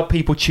terms of how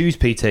people choose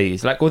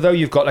PTs. Like, although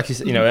you've got like,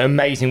 an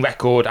amazing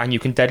record and you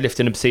can deadlift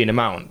an obscene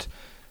amount,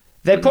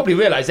 they probably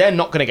realise they're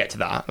not going to get to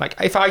that. Like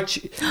if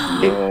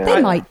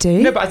they might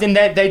do. No, but as in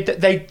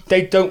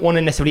they don't want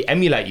to necessarily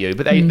emulate you,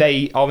 but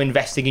they are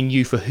investing in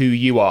you for who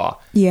you are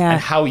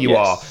and how you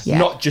are,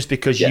 not just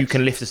because you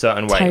can lift a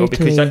certain way or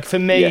because like for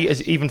me,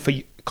 as even for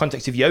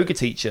context of yoga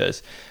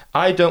teachers,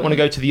 I don't want to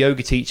go to the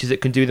yoga teachers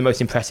that can do the most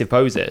impressive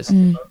poses.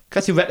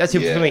 That's for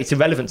me, it's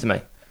irrelevant to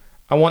me.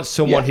 I want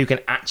someone who can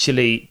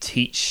actually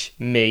teach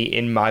me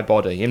in my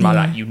body, in my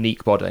like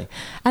unique body.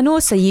 And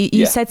also,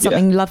 you said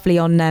something lovely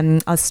on. I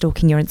was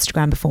stalking your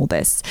Instagram before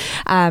this,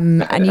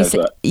 and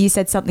you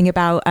said something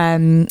about.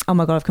 Oh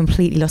my god, I've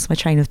completely lost my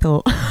train of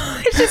thought.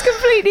 It's just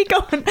completely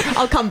gone.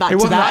 I'll come back to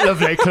that. It wasn't that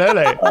lovely,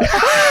 clearly. I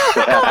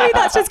can't believe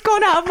that's just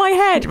gone out of my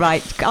head.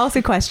 Right, ask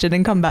a question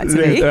and come back to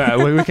me.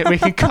 We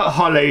can cut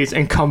Holly's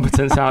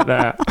incompetence out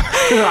there.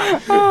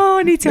 Oh,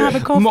 I need to have a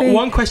coffee.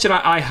 One question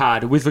I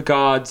had with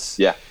regards.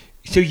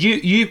 So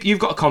you've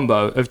got a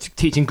combo of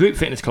teaching group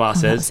fitness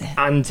classes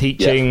and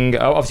teaching,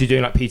 obviously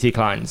doing like PT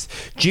clients.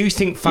 Do you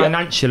think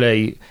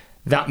financially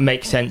that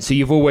makes sense? So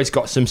you've always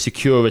got some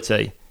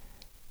security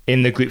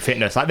in the group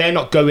fitness. Like they're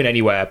not going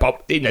anywhere,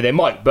 but they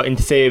might. But in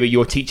theory,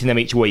 you're teaching them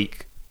each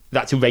week.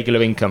 That's a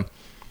regular income.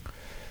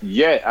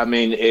 Yeah, I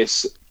mean,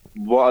 it's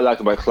what I like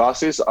about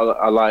classes.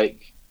 I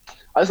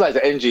just like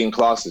the energy in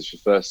classes for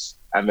first,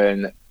 and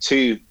then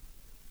 2,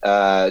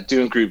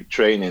 doing group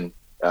training.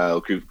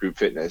 Group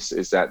fitness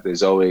is that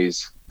there's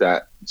always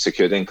that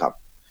secured income.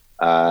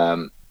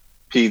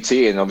 PT,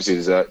 and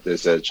obviously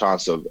there's a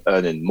chance of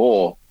earning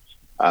more.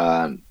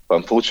 But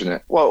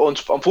unfortunate,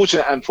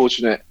 and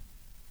fortunate,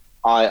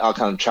 I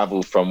kind of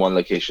travel from one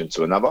location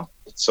to another,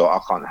 so I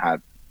can't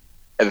have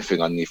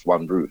everything underneath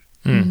one roof.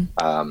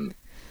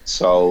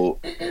 So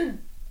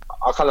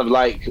I kind of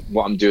like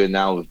what I'm doing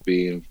now with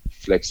being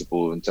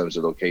flexible in terms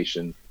of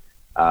location.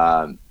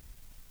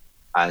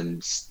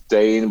 And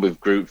staying with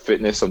group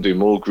fitness, I'm doing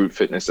more group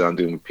fitness than I'm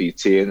doing with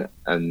PT,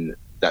 and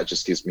that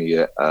just gives me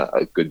a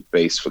good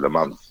base for the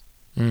month.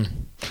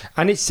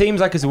 And it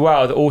seems like as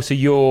well that also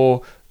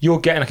you're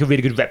getting like a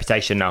really good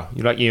reputation now.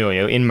 You're like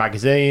you're in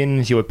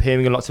magazines, you're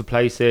appearing in lots of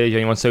places,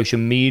 you're on social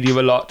media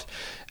a lot,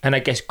 and I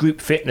guess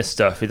group fitness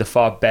stuff is a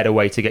far better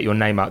way to get your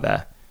name out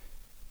there.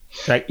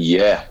 Like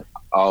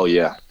Oh,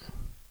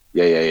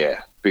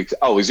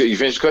 is it? You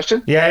finished the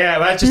question? Yeah.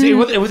 Well,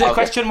 it was a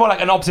question, more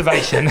like an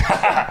observation.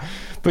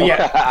 But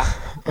yeah.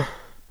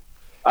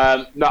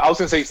 No, I was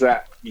going to say to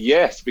that,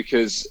 yes,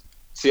 because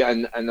see,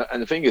 and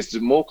the thing is, the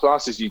more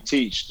classes you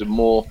teach, the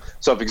more.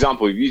 So, for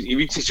example, if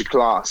you teach a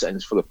class and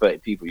it's full of 30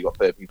 people, you got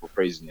 30 people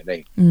praising your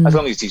name. As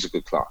long as you teach a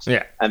good class.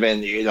 Yeah. And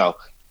then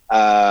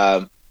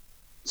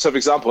so for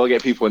example, I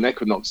get people in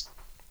Equinox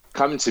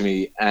coming to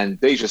me and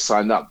they just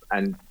signed up,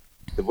 and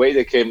the way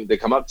they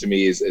come up to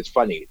me is it's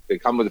funny. They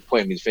come with a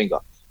pointing finger.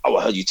 Oh,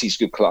 I heard you teach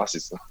good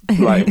classes.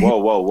 Like, whoa.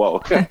 I'm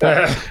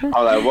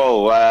like,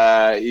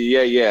 whoa,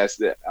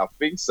 yes, I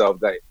think so.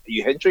 Like, are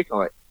you Hendrik? I'm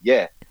like,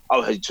 yeah.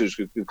 Oh, I heard you teach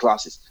good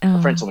classes. My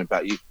friend told me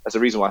about you. That's the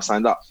reason why I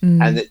signed up.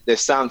 And they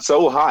sound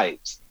so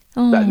hyped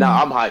that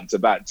now I'm hyped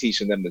about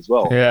teaching them as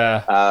well.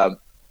 Yeah.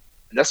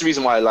 And that's the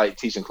reason why I like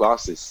teaching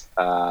classes.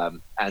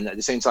 And at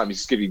the same time, it's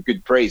just giving you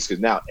good praise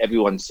because now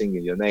everyone's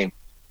singing your name.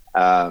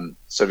 So,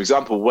 for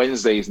example,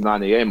 Wednesdays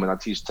 9 a.m. when I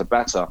teach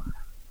Tabata,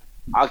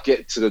 I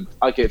get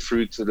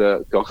through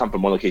to I'll come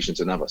from one location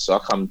to another. So I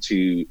come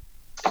to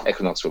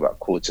Equinox for about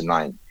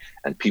 8:45,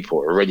 and people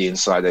are already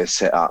inside their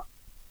setup.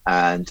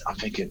 And I'm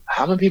thinking,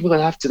 how many people are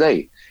gonna have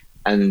today?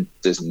 And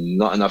there's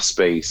not enough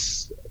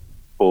space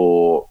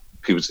for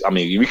people. I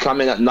mean, we come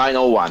in at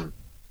 9:01,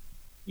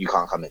 you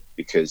can't come in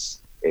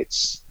because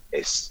it's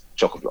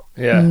chock-a-block.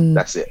 Yeah,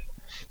 that's it.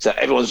 So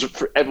everyone's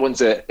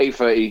at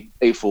 8:30,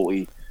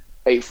 8:40,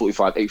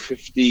 8:45,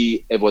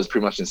 8:50. Everyone's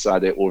pretty much inside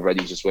there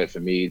already. Just wait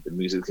for me. The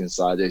music's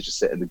inside there, just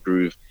setting the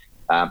groove.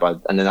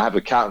 And then I have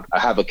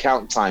a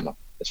count timer.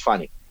 It's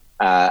funny,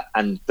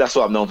 and that's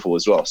what I'm known for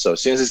as well. So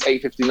as soon as it's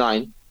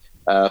 8:59,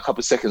 a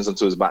couple of seconds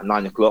until it's about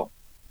 9 o'clock,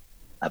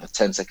 I have a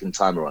 10-second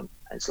timer on,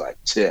 and it's like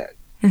 10,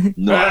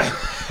 9,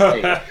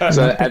 8.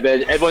 So and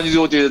then everyone is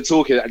all doing the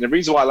talking. And the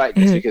reason why I like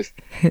this is because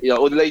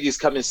all the ladies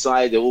come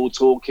inside, they're all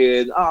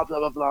talking. Blah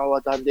blah blah.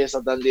 I've done this.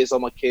 All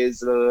my kids.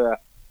 Blah, blah, blah. As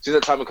soon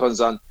as the timer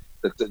comes on,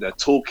 the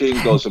talking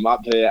goes from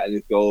up here and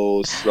it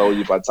goes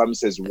slowly. By the time it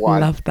says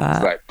 1, love that.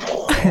 It's like,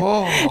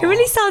 oh. It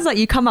really sounds like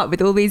you come up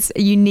with all these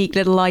unique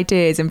little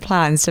ideas and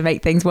plans to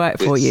make things work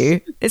for you.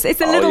 It's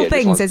the little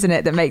things, isn't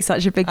it, that make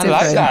such a big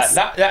difference. I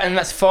like that. And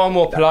that's far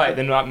more polite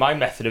than like my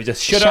method of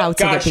just shut up,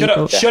 guys, shut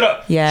up, shut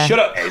up, yeah. Shut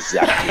up.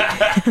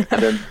 Exactly.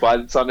 And then by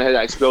the time they hear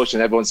that explosion,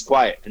 everyone's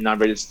quiet and I'm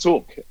ready to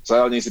talk. So I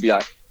don't need to be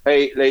like,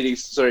 hey,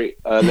 ladies, sorry.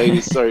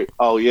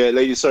 Oh, yeah,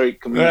 ladies, sorry.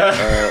 Can we? Yeah.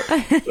 I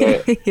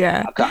hate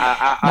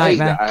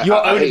that.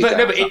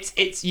 But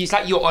it's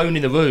like you're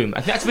owning the room.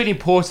 I think that's really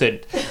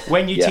important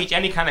when you teach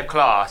any kind of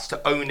class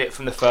to own it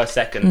from the first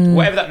second,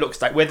 whatever that looks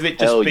like. Whether it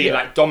just be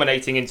like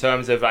dominating in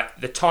terms of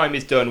like the time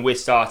is done, we're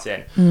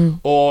starting,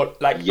 or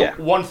like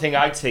one thing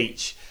I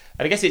teach.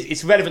 And I guess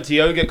it's relevant to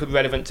yoga, it could be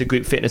relevant to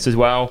group fitness as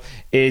well,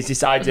 is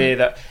this idea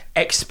that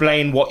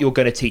explain what you're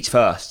going to teach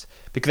first.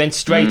 Because then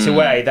straight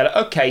away, they're like,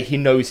 okay, he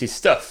knows his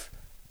stuff.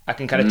 I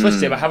can kind of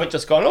trust him. I haven't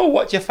just gone,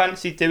 what do you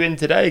fancy doing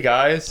today,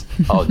 guys?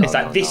 It's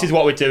like, this is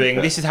what we're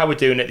doing. This is how we're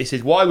doing it. This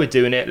is why we're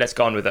doing it. Let's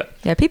go on with it.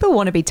 Yeah, people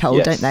want to be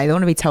told, don't they? They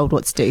want to be told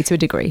what to do to a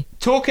degree.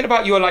 Talking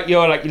about your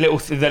little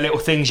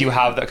things you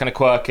have that are kind of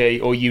quirky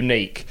or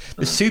unique.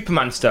 The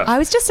Superman stuff. I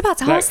was just about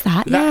to ask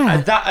that.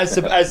 Yeah. That as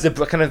the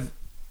kind of.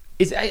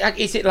 Is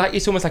it like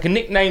it's almost like a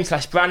nickname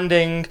 /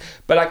 branding?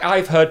 But like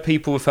I've heard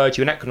people refer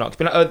to you in Equinox,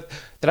 but like,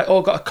 they're like,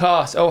 I've got a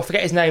class. I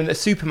forget his name. The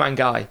Superman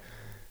guy.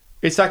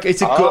 It's like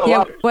it's a good.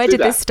 Yeah, where did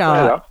this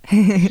start? Do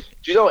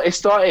you know it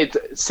started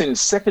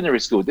since secondary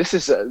school? This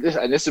is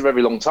a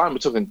very long time. We're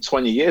talking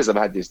 20 years. I've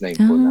had this name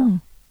for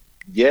now.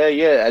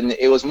 Yeah, and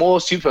it was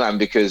more Superman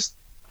because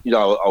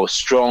I was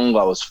strong,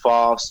 I was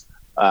fast,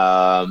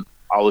 I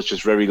was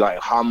just very like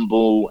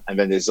humble, and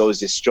then there's always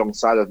this strong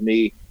side of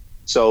me.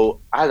 So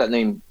I had that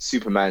name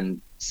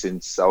Superman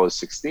since I was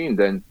 16.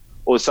 Then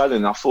all of a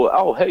sudden I thought,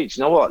 oh, hey, do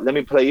you know what? Let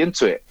me play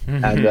into it.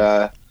 And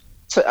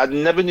I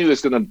never knew it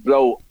was going to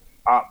blow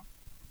up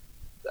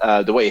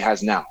the way it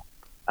has now.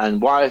 And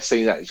why I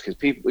say that is because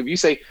people, if you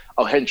say,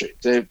 oh, Hendrik,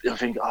 they'll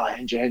think, oh,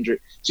 Hendrik.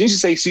 As soon as you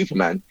say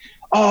Superman,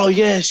 oh,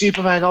 yeah,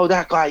 Superman, oh,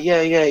 that guy,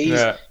 yeah.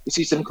 You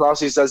see some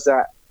classes, does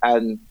that.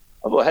 And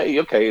I thought, hey,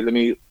 okay, let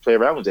me play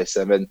around with this.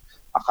 And then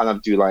I kind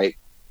of do like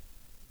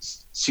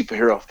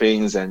superhero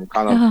things and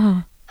kind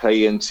of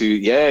play into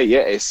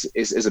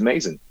it's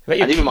amazing.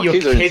 And even my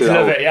kids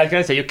love it. Yeah, I was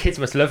going to say your kids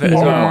must love it as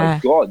well. Oh my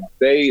god,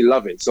 they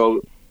love it.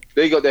 So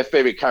they got their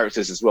favorite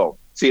characters as well.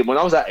 See, when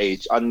I was that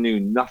age, I knew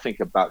nothing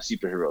about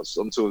superheroes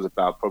until I was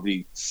about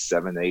probably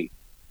 7, 8,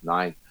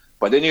 9.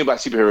 But they knew about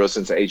superheroes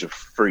since the age of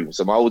 3.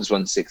 So my oldest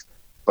one's 6,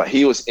 but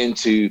he was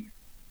into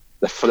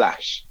the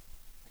Flash.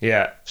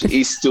 Yeah, so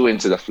he's still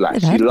into the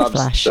Flash. He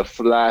loves the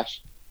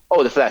Flash.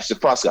 Oh, the Flash, the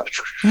fast guy.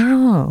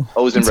 Oh,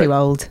 I'm too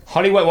old.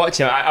 Holly won't watch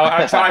him.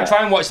 I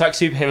try and watch like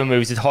superhero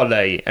movies with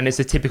Holly, and it's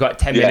a typical like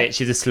 10 minutes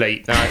she's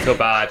asleep. Now I feel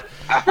bad.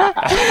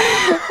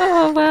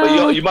 Oh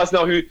well. But you must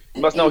know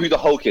who the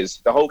Hulk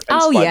is. The Hulk.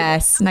 And Spider-Man.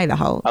 Yes, know the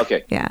Hulk.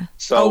 Okay, yeah.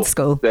 So old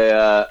school.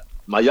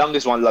 My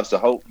youngest one loves the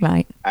Hulk,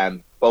 right?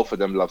 And both of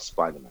them love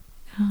Spider-Man.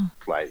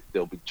 Like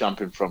they'll be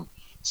jumping from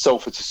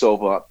sofa to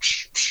sofa.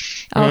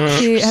 Oh,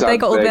 cute! Have they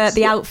got all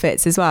the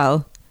outfits as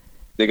well?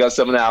 They got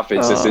some of the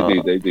outfits. Yes,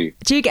 they do.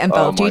 Do you get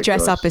involved? Do you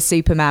dress up as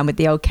Superman with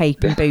the old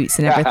cape and boots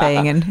and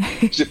everything? And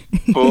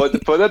for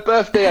the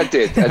birthday, I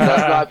did, and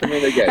that's not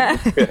happening again.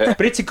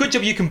 But it's a good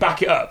job you can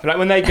back it up. Like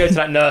when they go to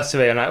that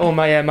nursery and like, oh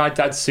my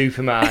dad's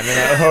Superman, and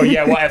like, oh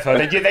yeah, whatever.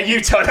 Then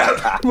you turn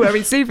up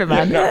wearing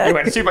Superman. You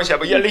went Superman show,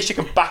 but at least you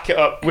can back it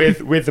up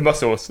with the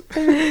muscles.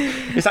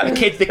 It's like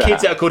the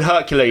kids that are called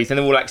Hercules, and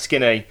they're all like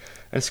skinny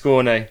and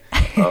scrawny.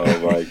 Oh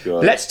my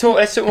god. Let's talk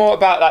more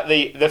about like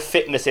the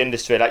fitness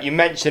industry. Like you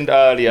mentioned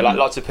earlier, like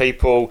lots of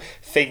people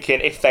thinking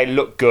if they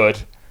look good,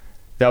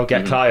 they'll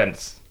get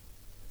clients.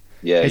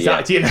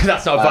 Yeah. Do you know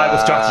that's not a viable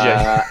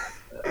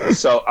strategy?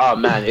 So,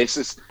 man, it's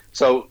just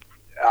so.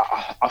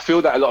 I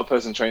feel that a lot of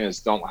personal trainers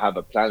don't have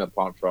a plan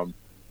apart from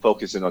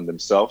focusing on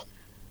themselves.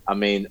 I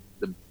mean,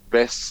 the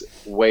best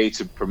way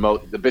to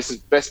promote the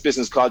best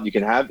business card you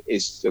can have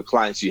is the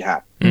clients you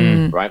have,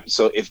 right?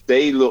 So if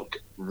they look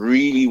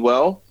really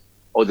well,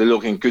 or they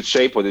look in good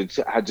shape, or they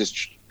had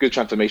just good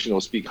transformation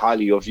or speak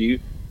highly of you,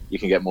 you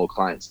can get more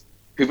clients.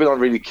 People don't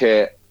really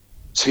care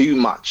too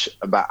much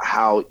about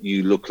how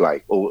you look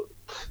like, or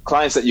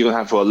clients that you're gonna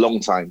have for a long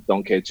time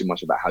don't care too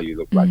much about how you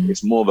look like.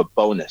 It's more of a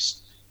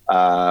bonus.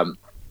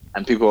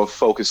 And people are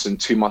focusing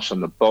too much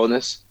on the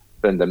bonus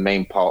than the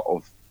main part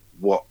of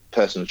what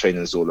personal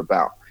training is all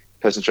about.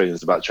 Personal training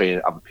is about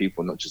training other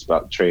people, not just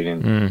about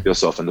training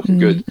yourself and looking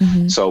good.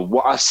 So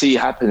what I see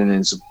happening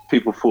is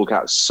people fork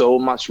out so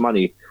much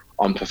money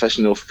on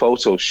professional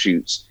photo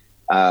shoots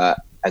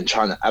and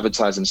trying to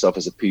advertise themselves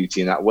as a PT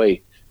in that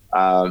way.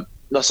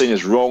 Not saying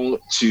it's wrong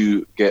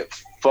to get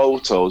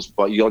photos,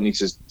 but you don't need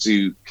to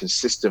do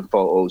consistent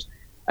photos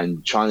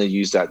and trying to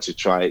use that to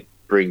try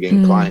bring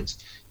in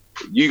clients.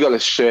 You got to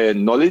share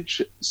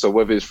knowledge. So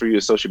whether it's through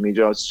your social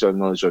media, share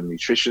knowledge on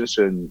nutrition,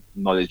 share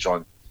knowledge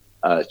on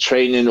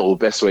training, or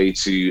best way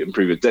to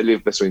improve your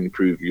deadlift, best way to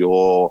improve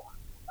your,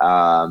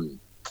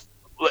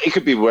 it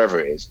could be wherever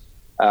it is.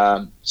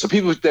 So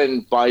people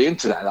then buy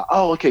into that. Like,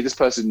 oh, okay, this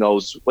person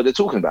knows what they're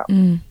talking about.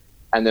 And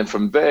then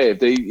from there,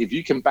 if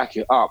you can back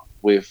it up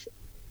with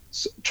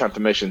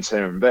transformations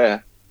here and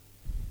there,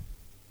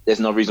 there's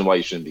no reason why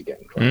you shouldn't be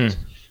getting clients.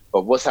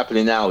 But what's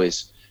happening now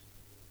is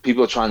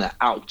people are trying to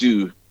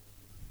outdo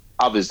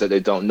others that they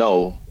don't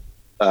know,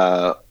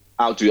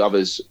 outdo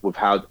others with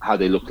how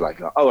they look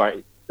like. All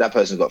right, that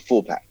person got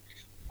 4-pack.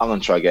 I'm going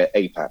to try to get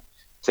 8-pack.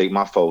 Take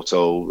my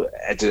photo,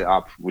 edit it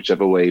up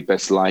whichever way,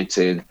 best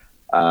lighting,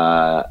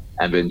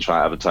 and then try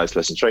to advertise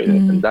personal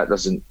training. And that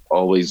doesn't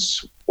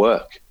always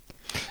work.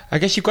 I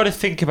guess you've got to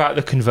think about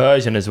the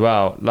conversion as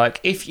well. Like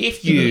if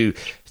you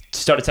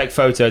start to take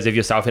photos of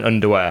yourself in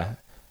underwear,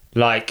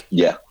 like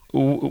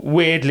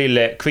weirdly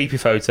lit, creepy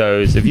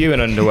photos of you in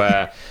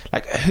underwear,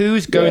 like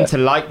who's going to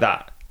like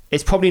that?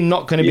 It's probably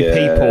not going to be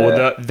people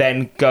that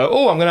then go,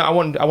 oh, I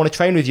want to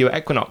train with you at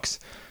Equinox.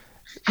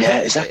 Yeah,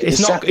 exactly. It's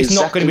not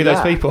going to be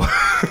those people.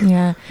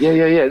 Yeah.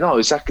 No,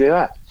 exactly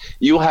that.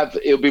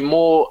 It'll be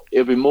more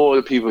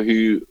the people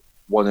who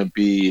want to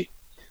be.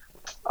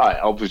 All right,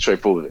 I'll be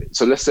straightforward with it.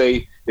 So let's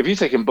say if you're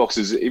taking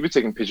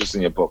pictures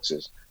in your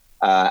boxes,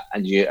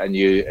 and you're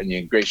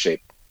in great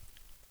shape,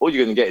 all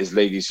you're going to get is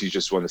ladies who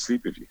just want to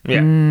sleep with you. Yeah.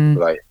 And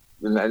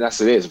that's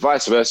what it is.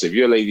 Vice versa. If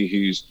you're a lady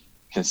who's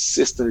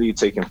consistently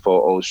taking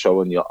photos,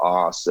 showing your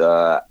ass,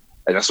 and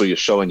that's what you're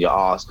showing your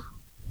ass,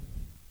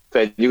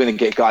 then you're going to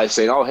get guys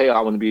saying, "Oh, hey,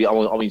 I want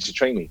you to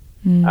train me."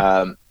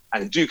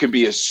 And the dude can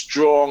be as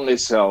strong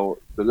as hell.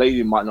 The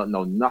lady might not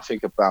know nothing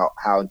about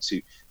how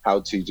to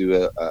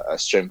do a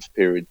strength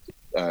period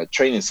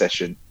training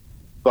session,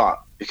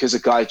 but because a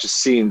guy just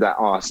seeing that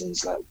ass and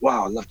he's like,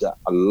 "Wow, I love that.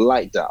 I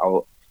like that.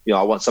 I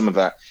want some of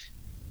that."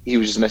 He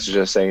was just messaging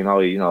her saying, "Oh,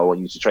 I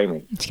want you to train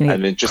me,"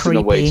 and then just creepy.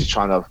 In a way to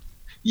try to,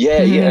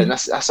 and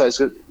that's how it's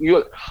good.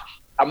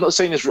 I'm not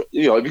saying this. If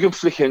you can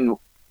flick in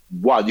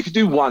one, you could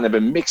do one and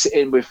then mix it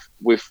in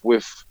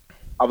with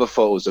other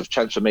photos of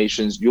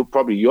transformations. You're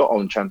probably your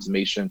own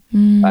transformation,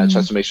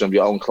 transformation of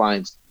your own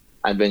clients,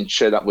 and then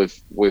share that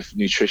with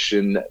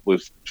nutrition,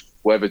 with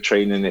whatever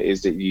training it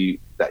is that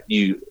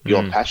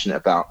you're passionate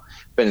about.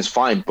 Then it's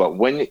fine. But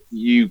when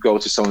you go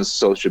to someone's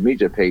social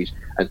media page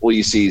and all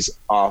you see is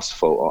ass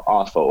photo,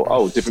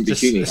 oh, different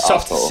bikini,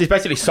 soft, it's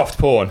basically soft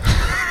porn.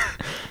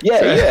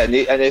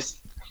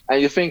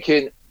 And you're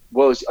thinking,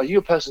 well, are you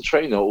a personal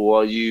trainer, or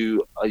are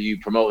you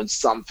promoting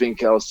something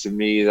else to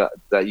me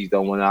that you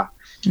don't want to,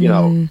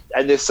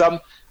 And there's some.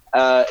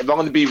 If I'm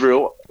going to be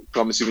real,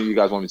 I'm assuming you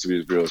guys want me to be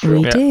as real as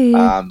real. We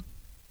do.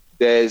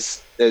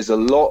 There's a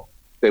lot.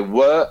 There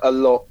were a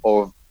lot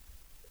of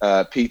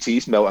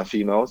PTs, male and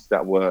females,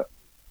 that were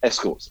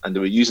escorts, and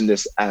they were using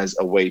this as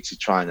a way to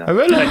try and. Oh,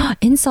 really?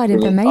 Inside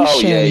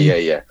information. Oh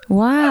yeah.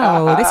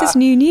 Wow, this is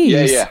new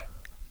news. Yeah.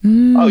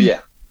 Oh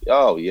yeah.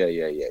 Wow.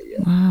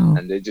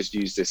 And they just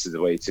use this as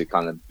a way to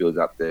kind of build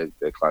up their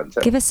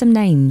clientele. Give us some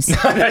names.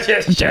 I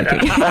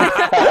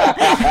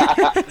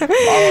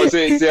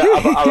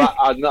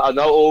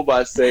know all,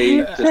 but I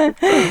say.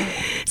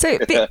 So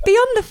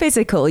beyond the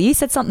physical, you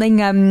said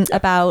something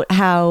about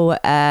how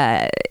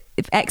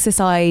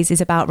exercise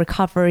is about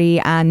recovery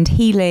and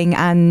healing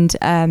and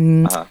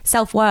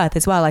self-worth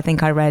as well. I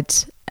think I read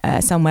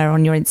somewhere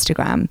on your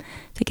Instagram.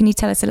 So can you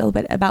tell us a little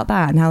bit about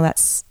that and how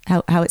it's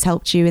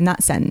helped you in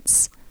that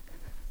sense?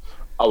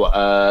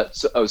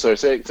 Sorry,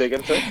 say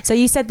again, sorry? So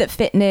you said that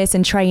fitness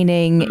and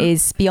training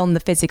is beyond the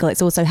physical.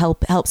 It's also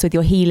helps with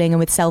your healing and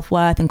with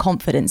self-worth and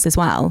confidence as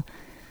well.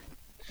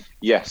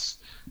 Yes.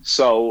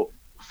 So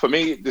for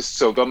me,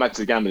 going back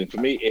to the gambling, for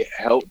me, it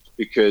helped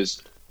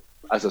because,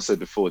 as I said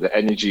before, the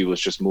energy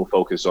was just more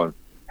focused on,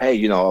 hey,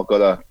 I've got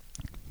to,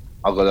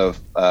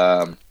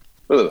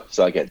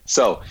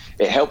 So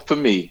it helped for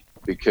me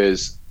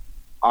because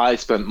I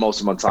spent most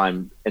of my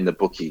time in the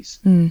bookies.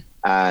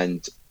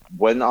 And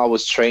when I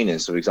was training,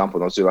 so for example,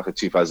 when I was doing like a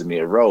 2,000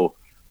 meter row,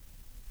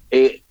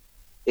 it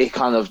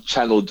kind of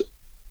channeled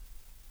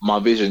my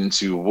vision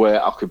to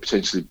where I could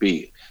potentially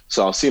be.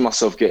 So I'll see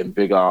myself getting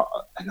bigger,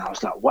 and I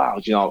was like, wow,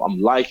 I'm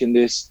liking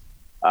this.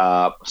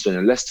 I'm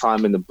spending less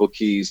time in the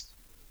bookies.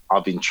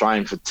 I've been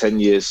trying for 10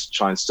 years to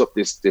try and stop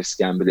this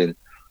gambling.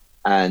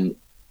 And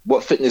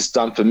what fitness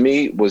done for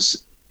me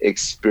was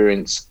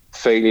experience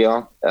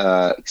failure,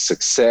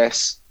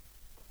 success,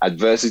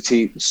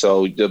 adversity.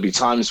 So there'll be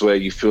times where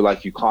you feel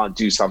like you can't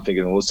do something,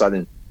 and all of a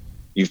sudden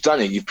you've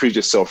done it, you've proved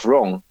yourself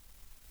wrong.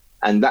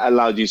 And that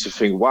allowed you to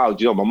think, wow,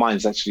 my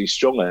mind's actually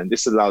stronger. And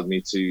this allowed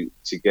me to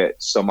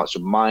get so much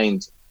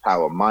mind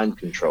power, mind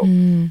control.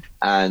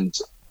 And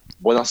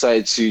when I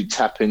started to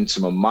tap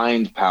into my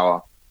mind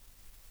power,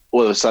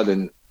 all of a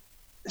sudden,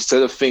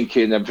 instead of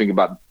thinking everything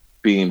about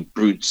being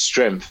brute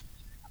strength,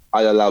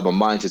 I allowed my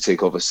mind to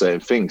take over certain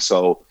things.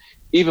 So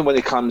even when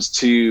it comes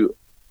to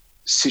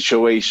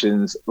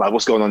situations like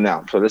what's going on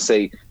now, so let's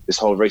say this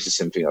whole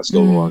racism thing that's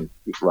going on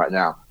right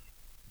now,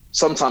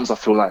 sometimes I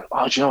feel like,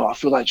 I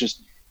feel like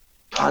just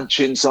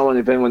punching someone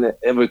if anyone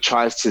ever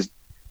tries to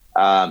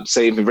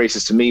say anything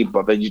racist to me.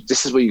 But then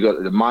this is where you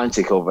got the mind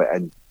take over,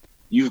 and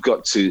you've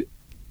got to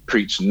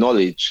preach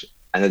knowledge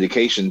and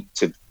education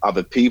to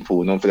other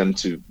people in order for them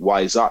to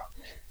wise up.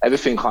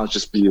 Everything can't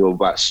just be all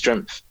about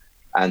strength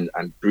and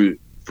brute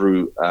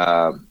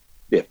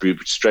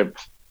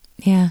strength.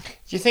 Yeah.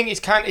 Do you think it's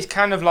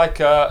kind of like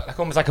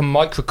almost like a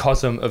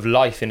microcosm of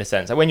life in a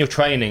sense? Like when you're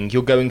training,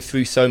 you're going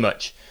through so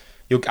much.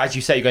 As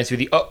you say, you're going through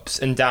the ups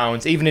and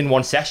downs. Even in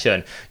one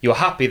session, you're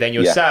happy, then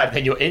you're sad,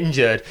 then you're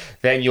injured,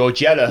 then you're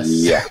jealous.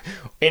 Yeah.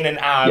 In an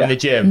hour in the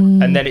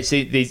gym, and then it's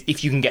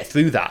if you can get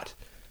through that,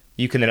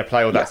 you can then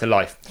apply all that to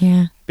life.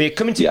 Yeah. But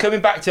coming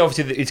back to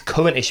obviously its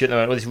current issue at the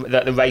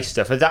moment, the race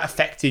stuff, has that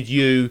affected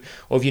you,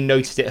 or have you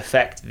noticed it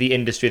affect the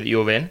industry that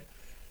you're in?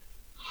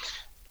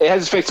 It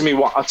has affected me.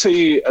 I'll tell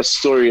you a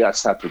story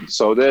that's happened.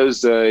 So there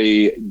was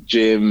a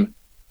gym.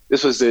 There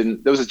was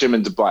a gym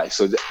in Dubai.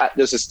 So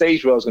there's a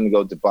stage where I was going to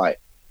go to Dubai,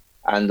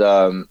 and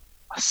I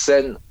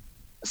sent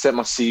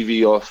my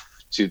CV off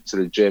to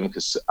the gym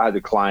because I had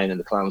a client, and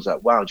the client was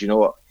like, "Wow, do you know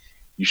what?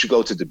 You should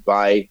go to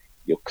Dubai.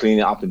 You'll clean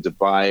it up in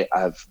Dubai. I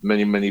have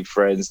many, many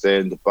friends there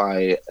in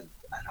Dubai." And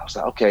I was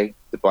like, "Okay,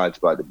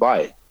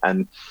 Dubai."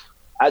 And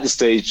at the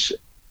stage,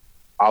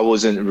 I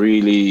wasn't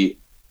really.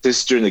 This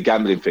is during the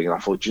gambling thing, and I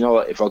thought, you know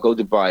what? If I go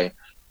to Dubai,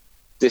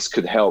 this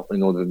could help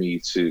in order for me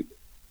to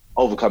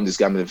overcome this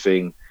gambling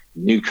thing.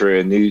 New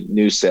career,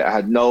 new set. I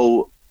had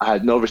no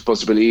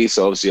responsibility,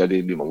 so obviously I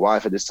didn't meet my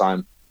wife at this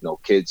time, no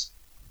kids.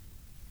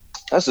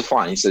 That's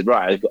fine. He said,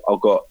 right,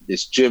 I've got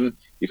this gym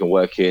you can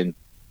work in,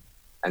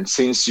 and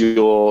since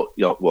you're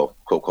well,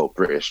 quote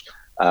British,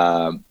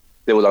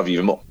 they will love you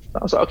even more. I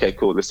was like, okay,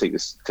 cool. Let's take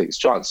this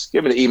chance.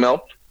 Give me the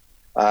email.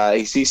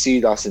 He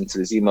CC'd us into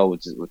this email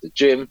with the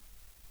gym.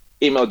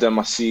 Emailed them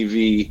my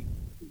CV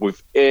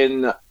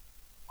within,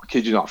 I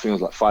kid you not, I think it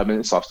was like 5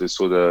 minutes after they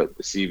saw the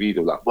CV. They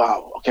were like,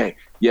 wow, okay,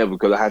 yeah, we're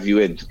going to have you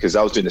in. Because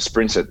I was doing the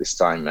sprints at this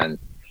time. And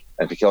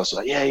Vicky was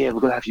like, yeah,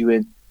 we're going to have you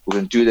in. We're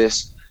going to do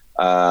this.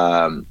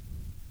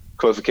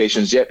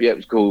 Qualifications, yep,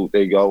 cool,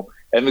 there you go.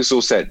 Everything's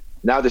all said.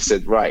 Now they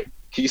said, right,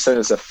 can you send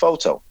us a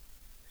photo?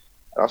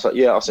 And I was like,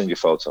 yeah, I'll send you a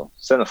photo.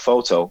 Send a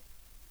photo.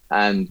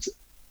 And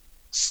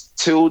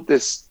till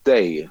this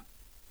day,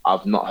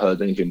 I've not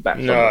heard anything back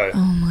from them.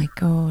 Oh my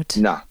God.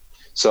 Nah.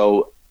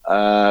 So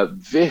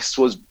this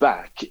was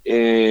back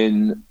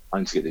in, I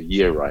need to get the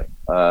year right,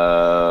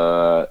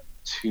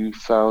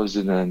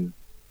 2010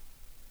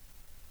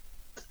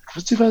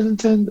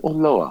 or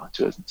lower?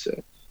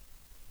 2010.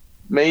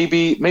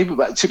 Maybe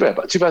about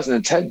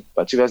 2010.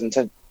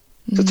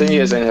 So 10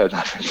 years I ain't heard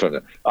nothing from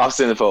them. I've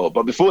seen the photo.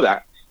 But before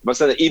that, if I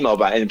sent an email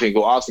about anything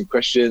or asking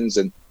questions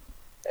and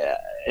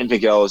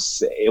anything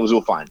else, it was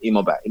all fine.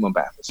 Email back.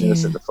 As soon as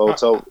I sent the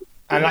photo.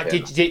 And like,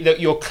 did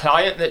your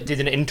client that did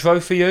an intro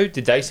for you,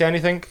 did they say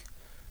anything?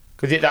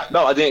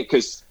 No, I didn't,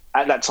 because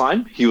at that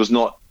time he was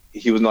not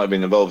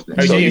even involved in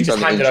it. So you just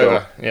handed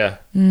over. Yeah.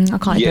 I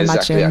can't even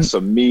imagine. Yeah. So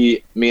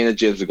me and the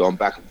gyms were going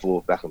back and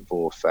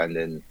forth, and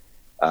then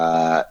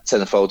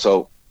sent a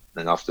photo,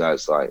 and after that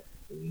it's like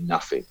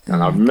nothing.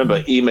 And I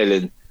remember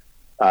emailing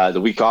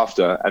the week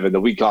after, and then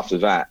the week after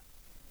that,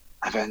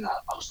 and then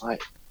I was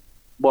like,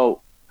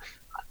 well,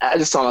 at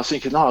this time I was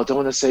thinking, no, I don't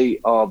want to say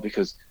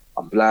because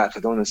I'm black, I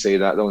don't want to say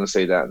that.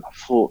 And I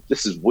thought,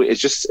 this is weird. It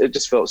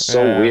just felt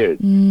so weird.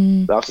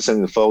 But after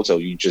sending the photo,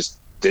 you just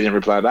didn't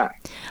reply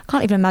back. I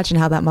can't even imagine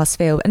how that must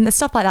feel. And the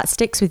stuff like that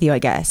sticks with you, I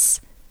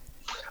guess.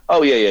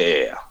 Oh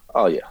yeah.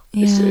 Oh yeah.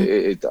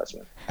 It does,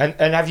 man.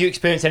 And have you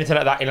experienced anything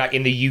like that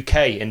in the UK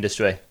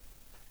industry?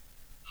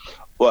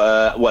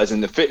 Well, as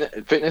in the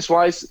fitness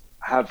wise,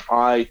 have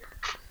I?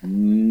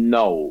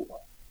 No,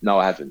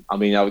 I haven't. I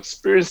mean, I've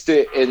experienced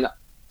it in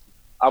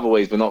other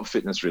ways, but not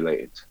fitness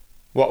related.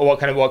 What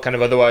kind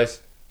of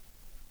otherwise?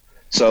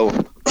 So,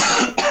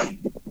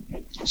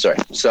 sorry.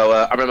 So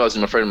I remember I was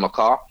with my friend in my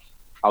car.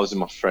 I was with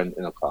my friend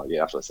in a car. Yeah,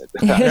 that's what I said.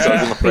 So I was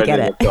with my friend in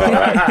the car,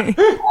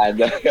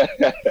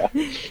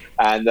 right?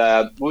 And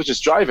we were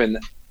just driving,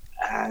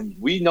 and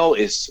we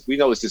noticed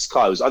this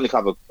car. It was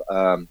undercover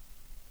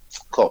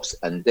cops,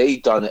 and they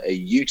done a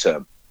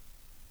U-turn.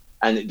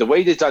 And the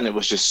way they done it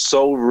was just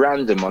so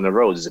random on the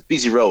road. It's a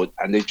busy road,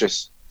 and they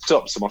just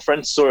stopped. So my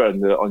friend saw it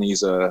on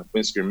his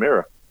windscreen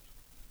mirror.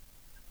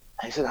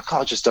 And he said, "That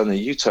car just done a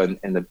U-turn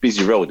in the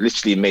busy road.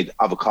 Literally made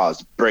other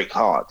cars brake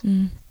hard."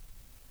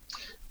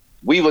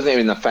 we wasn't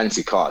even in the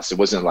fancy cars. It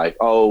wasn't like,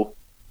 oh,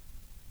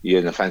 you're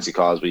in the fancy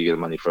cars where you get the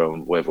money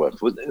from, whatever.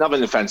 It was not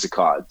in the fancy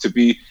car. To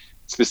be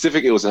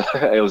specific, it was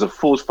a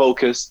Ford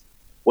Focus.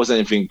 Wasn't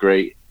anything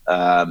great. Put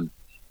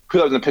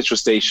up in the petrol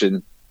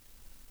station.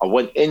 I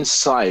went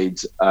inside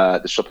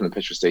the shop in the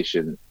petrol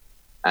station,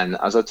 and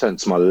as I turned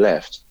to my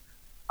left,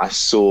 I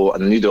saw,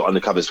 and I knew they were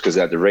undercovers because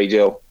they had the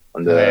radio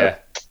on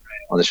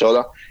the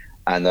shoulder,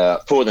 and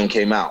four of them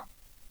came out.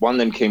 One of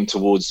them came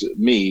towards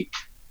me,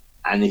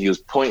 and he was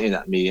pointing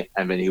at me,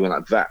 and then he went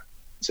like that.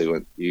 So he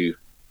went, "You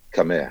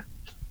come here,"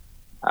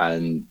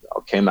 and I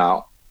came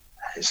out.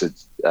 He said,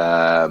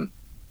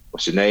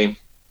 "What's your name?"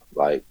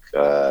 Like,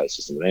 it's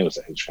just the name. Was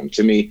like, from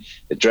Timmy,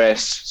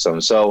 address, so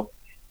and so.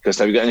 Because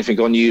have you got anything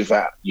on you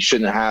that you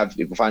shouldn't have?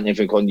 If you find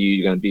anything on you,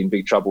 you're going to be in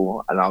big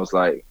trouble. And I was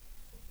like,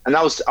 and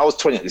I was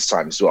 20 at this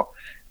time as well.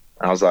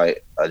 And I was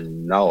like,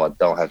 no, I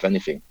don't have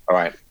anything. All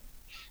right,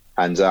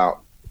 hands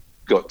out,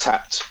 got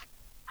tapped.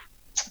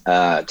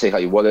 Take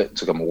out your wallet.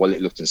 Took out my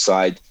wallet, looked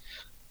inside,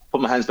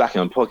 put my hands back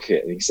in my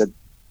pocket, and he said,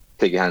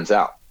 "Take your hands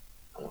out."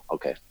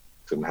 Okay,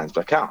 took my hands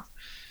back out.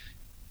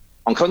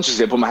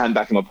 Unconsciously, I put my hand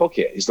back in my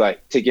pocket. He's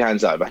like, "Take your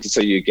hands out. If I have to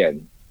tell you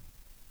again."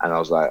 And I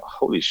was like,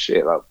 "Holy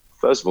shit! Like,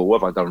 first of all,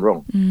 what have I done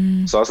wrong?"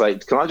 So I was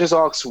like, "Can I just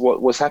ask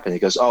what's happening?" He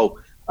goes, "Oh,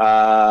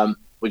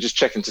 we're just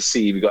checking to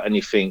see if you got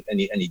anything,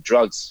 any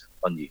drugs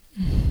on you."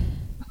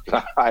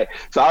 So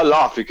I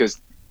laugh because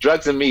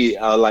drugs and me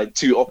are like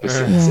two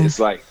opposites. It's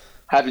like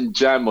having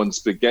jam on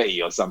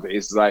spaghetti or something.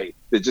 It's like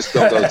they just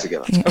don't go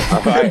together.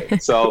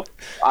 Right? So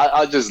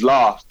I just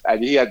laughed,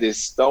 and he had this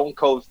stone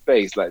cold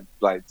face, like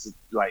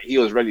he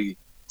was ready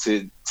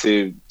to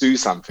do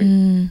something.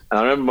 And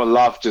I remember my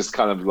laugh just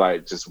kind of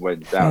like just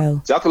went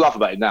down. So I can laugh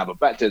about it now, but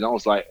back then I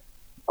was like,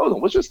 hold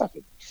on, what just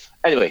happened?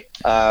 Anyway,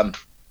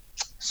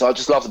 so I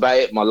just laughed about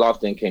it. My laugh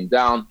then came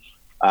down.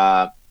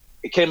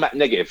 It came back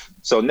negative.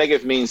 So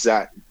negative means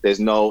that there's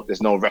no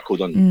record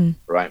on you,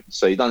 right?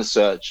 So you done a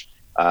search,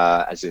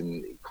 as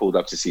in called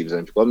up to see if there's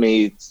anything on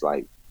me. It's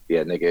like,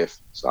 yeah, negative.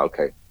 So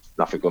okay,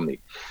 nothing on me.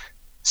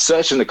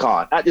 Searching the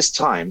car. At this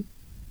time,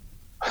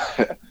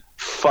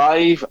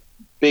 5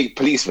 big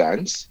police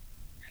vans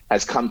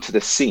has come to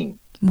the scene.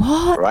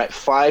 What? Right?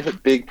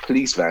 5 big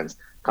police vans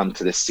come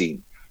to the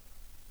scene.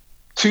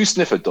 2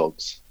 sniffer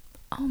dogs.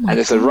 Oh my and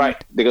they said, God.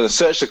 right, they're going to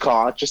search the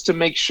car just to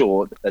make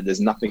sure that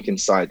there's nothing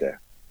inside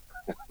there.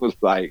 It was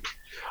like,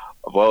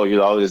 well,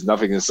 there's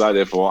nothing inside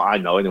there for what I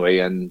know anyway.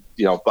 And,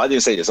 but I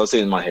didn't say this. I was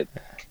saying it in my head.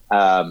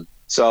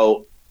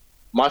 So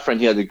my friend,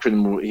 he had a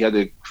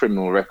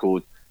criminal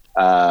record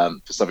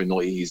for something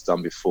naughty he's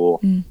done before.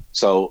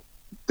 So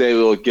they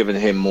were giving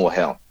him more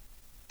hell.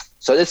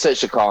 So they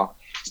searched the car,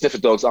 sniffer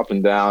dogs up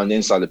and down,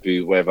 inside the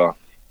boot, wherever,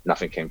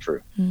 nothing came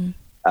through.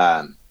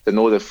 Then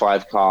all the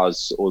 5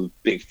 cars, all the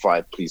big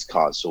 5 police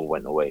cars all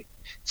went away.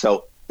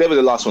 So they were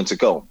the last one to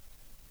go.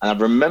 And I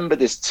remember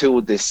this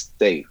till this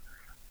day.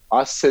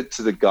 I said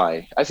to the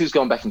guy, as he was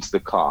going back into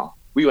the car,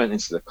 we went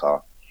into the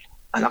car,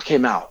 and I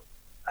came out,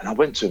 and I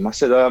went to him. I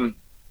said, can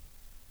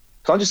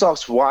I just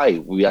ask why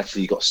we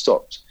actually got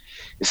stopped?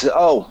 He said,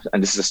 oh,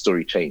 and this is a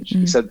story change.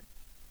 He said,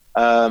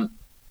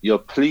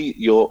 your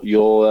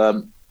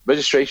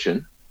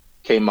registration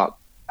came up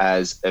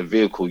as a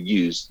vehicle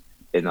used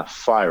in a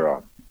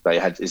firearm.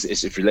 That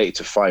it's related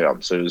to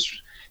firearms. So it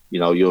was,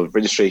 your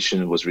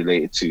registration was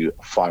related to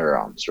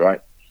firearms,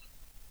 right?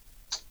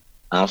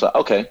 And I was like,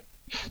 okay.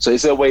 So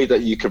is there a way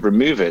that you could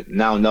remove it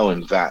now,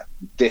 knowing that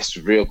this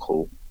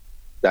vehicle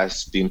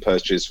that's been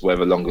purchased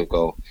whatever long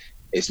ago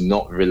is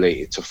not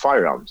related to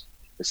firearms?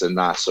 They said,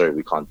 nah, sorry,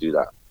 we can't do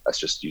that.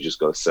 You just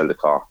got to sell the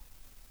car.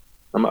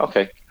 I'm like,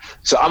 okay.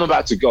 So I'm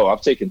about to go.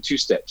 I've taken 2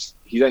 steps.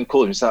 He then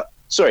called me and said,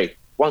 sorry,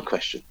 one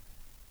question.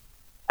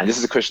 And this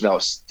is a question that will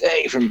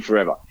stay from me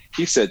forever.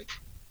 He said,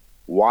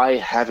 why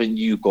haven't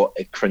you got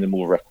a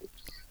criminal record?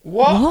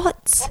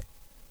 What?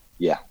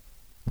 Yeah.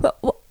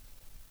 What?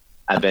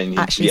 And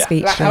then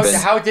Speechless. Like,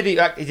 how did he?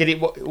 Like,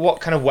 what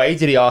kind of way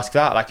did he ask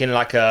that? Like in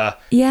like a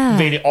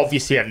really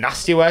obviously a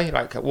nasty way?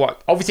 Like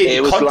what? Obviously,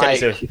 it was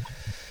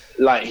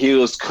like he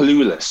was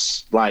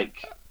clueless.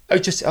 Like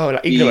like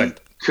ignorant.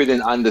 He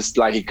couldn't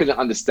understand. He couldn't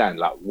understand.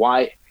 Like,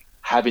 why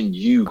haven't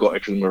you got a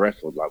criminal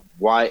record? Like,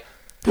 why?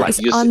 Like,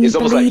 it's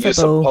almost like you're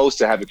supposed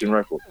to have a criminal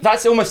record.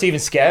 That's almost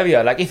even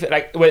scarier.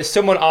 Like where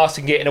someone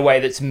asking it in a way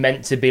that's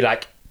meant to be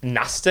like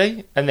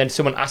nasty, and then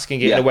someone asking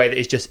it in a way that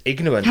is just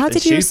ignorant and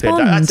stupid.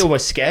 Respond? That's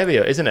almost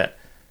scarier, isn't it?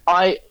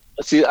 I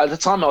see. At the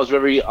time, I was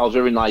very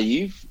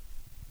naive,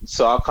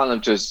 so I kind of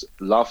just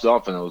laughed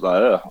off, and I was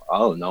like, I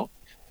don't know.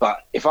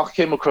 But if I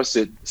came across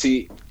it,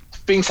 see,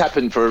 things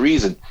happen for a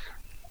reason,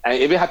 and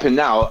if it happened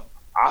now,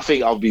 I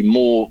think I'll be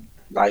more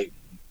like,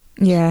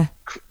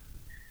 reactive.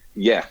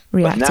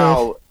 But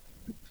now,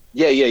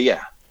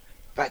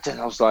 Back then,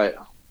 I was like,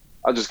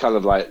 I just kind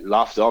of like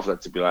laughed off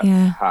that to be like,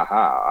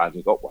 ha, I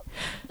haven't got one.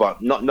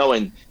 But not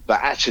knowing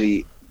that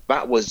actually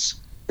that was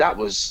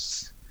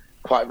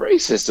quite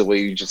racist the way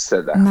you just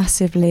said that.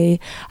 Massively.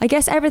 I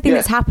guess everything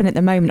that's happened at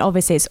the moment,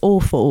 obviously it's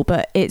awful,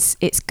 but it's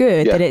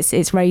good that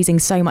it's raising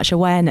so much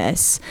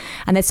awareness,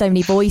 and there's so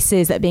many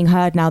voices that are being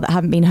heard now that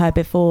haven't been heard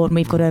before, and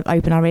we've got to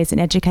open our ears and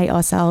educate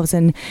ourselves,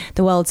 and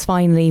the world's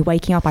finally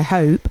waking up, I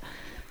hope.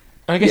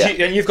 I guess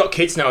you've got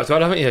kids now as well,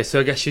 haven't you?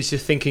 So I guess you're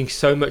just thinking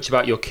so much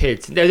about your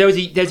kids. There's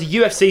a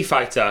UFC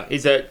fighter,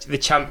 he's the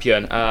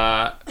champion,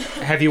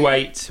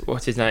 heavyweight,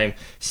 what's his name?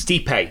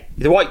 Stipe.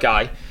 He's a white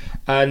guy.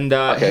 And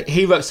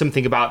he wrote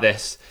something about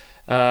this,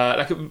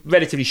 like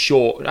relatively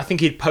short. I think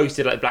he'd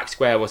posted like Black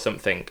Square or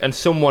something, and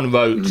someone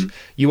wrote,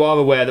 "You are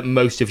aware that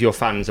most of your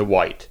fans are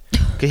white."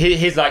 Because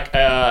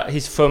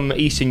he's from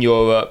Eastern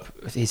Europe,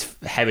 his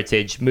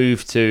heritage,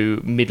 moved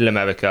to Middle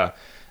America,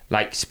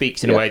 like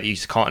speaks in a way that you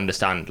just can't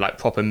understand, like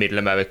proper Middle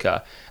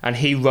America. And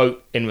he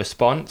wrote in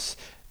response,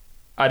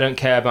 "I don't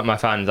care about my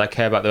fans. I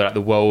care about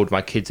the world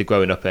my kids are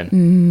growing up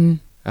in."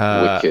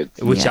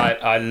 Which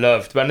I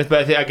loved, but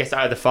I guess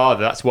I had the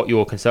father. That's what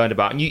you're concerned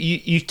about, and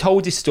you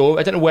told this story.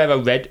 I don't know where I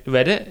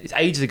read it. It's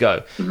ages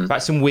ago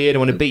about some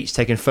weirdo on a beach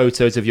taking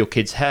photos of your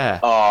kid's hair.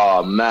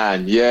 Oh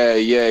man,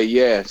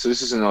 yeah. So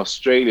this is in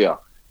Australia.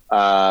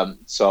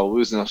 So we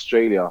was in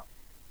Australia,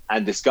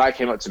 and this guy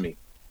came up to me,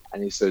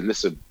 and he said,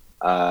 "Listen,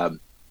 I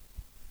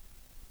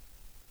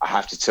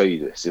have to tell you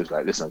this." He was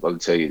like, "Listen, I've got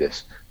to tell you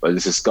this." But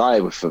there's this guy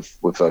with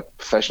a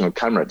professional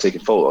camera taking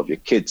a photo of your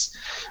kids.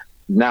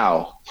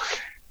 Now,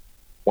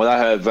 when I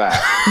heard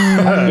that,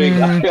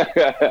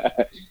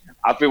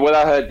 I think when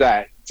I heard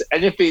that,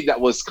 anything that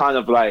was kind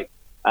of like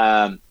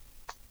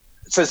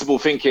sensible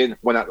thinking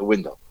went out the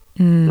window,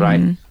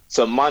 right?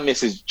 So my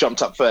missus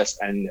jumped up first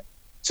and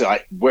said,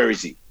 like, "Where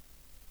is he?"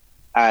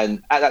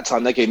 And at that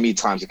time, that gave me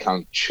time to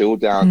kind of chill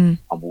down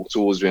and walk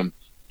towards him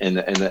in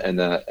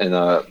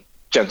a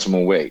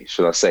gentleman way,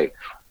 should I say?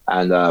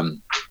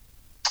 And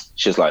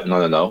she was like,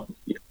 "No,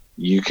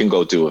 you can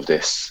go deal with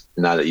this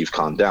now that you've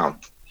calmed down."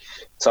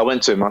 So I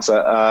went to him. I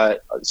said,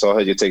 "So I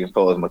heard you're taking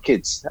photos of my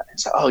kids." He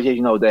said, "Oh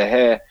yeah, their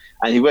hair."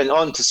 And he went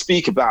on to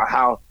speak about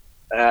how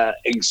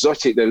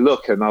exotic they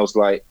look. And I was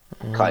like,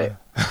 "Okay,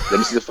 let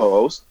me see the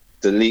photos.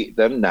 Delete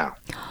them now."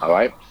 All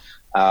right.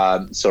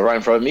 So right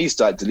in front of me, he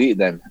started deleting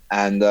them,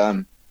 and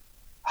I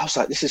was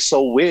like, "This is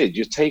so weird.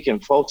 You're taking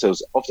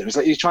photos of them." It's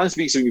like he's trying to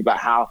speak to me about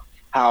how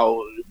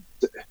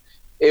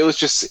it was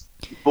just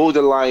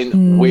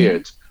borderline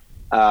weird.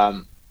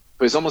 But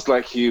it's almost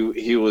like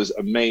he was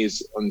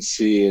amazed on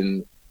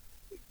seeing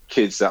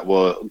kids that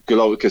were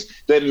global, because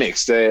they're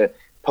mixed. They're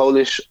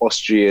Polish,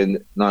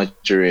 Austrian,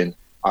 Nigerian,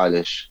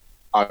 Irish,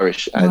 and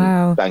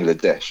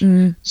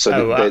Bangladesh.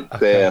 So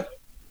they're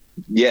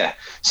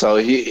So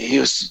he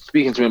was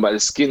speaking to me about the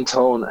skin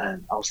tone,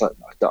 and I was like,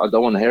 I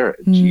don't want to hear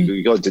it.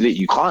 You got to delete.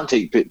 You can't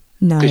take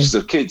pictures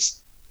of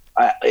kids.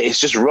 It's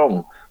just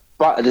wrong.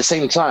 But at the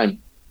same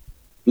time,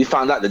 we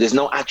found out that there's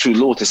no actual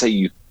law to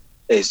say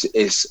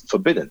it's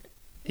forbidden.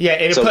 Yeah,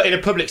 in a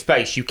public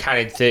space, you can,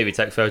 in theory,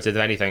 take photos of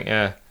anything.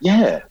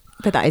 Yeah.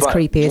 But that is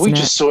creepy, isn't it? We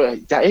just saw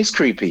it. That is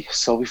creepy.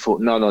 So we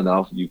thought,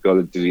 no, you've got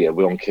to delete it.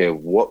 We don't care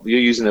what you're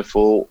using it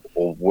for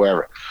or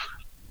where.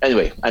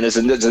 Anyway, and there's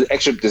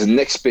a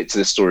next bit to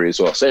the story as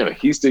well. So anyway,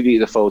 he's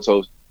deleted the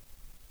photos.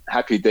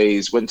 Happy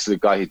days. Went to the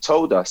guy who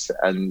told us,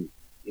 and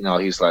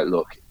he's like,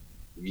 "Look,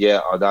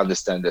 I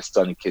understand they're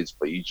stunning kids,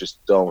 but you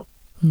just don't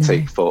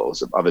take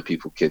photos of other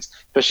people's kids,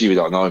 especially if you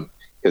don't know him."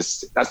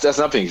 Because that's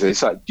nothing. So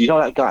it's like, "Do you know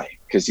that guy?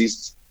 Because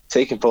he's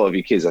taking photo of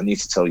your kids. I need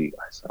to tell you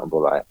guys." I'm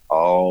like,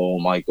 "Oh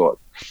my God."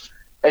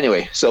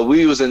 Anyway, so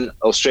we was in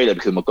Australia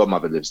because my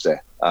godmother lives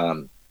there.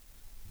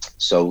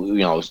 So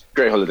it was a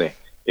great holiday.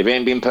 If you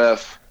ain't been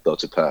Perth, go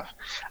to Perth.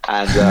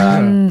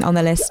 And on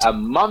the list. a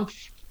month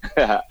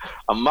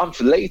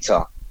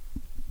later,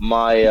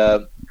 my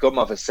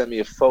godmother sent me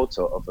a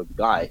photo of a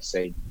guy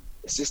saying,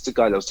 "Is this the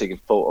guy that was taking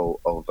a photo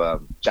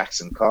of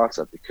Jackson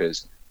Carter?"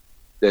 Because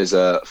there's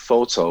a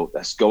photo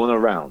that's going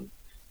around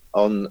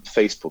on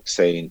Facebook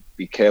saying,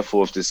 "Be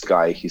careful of this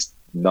guy. He's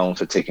known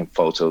for taking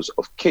photos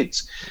of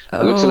kids."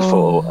 I looked at the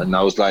photo and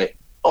I was like,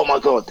 "Oh my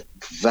God,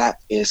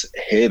 that is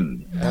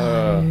him."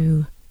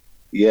 No.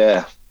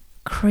 Yeah.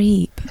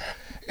 Creep.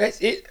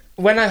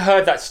 When I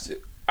heard that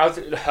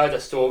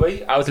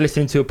story, I was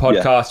listening to a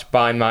podcast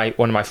by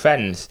one of my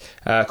friends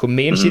called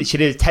Mina. She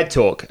did a TED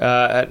Talk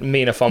at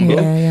Mina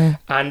Fomble,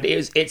 and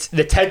it's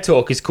the TED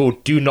Talk is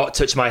called "Do Not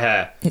Touch My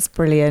Hair." It's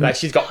brilliant. Like,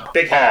 she's got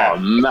big hair. Oh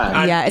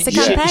man! And it's a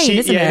campaign,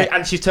 isn't it?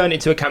 And she's turned it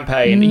into a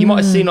campaign. You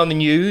might have seen on the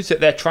news that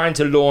they're trying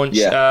to launch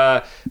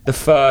the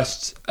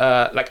first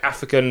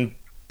African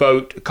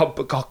boat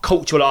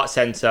cultural arts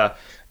centre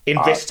in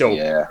Bristol,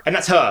 and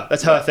that's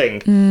her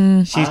thing.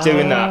 She's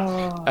doing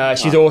that.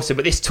 She's awesome.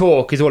 But this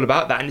talk is all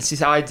about that, and it's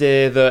this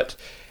idea that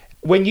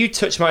when you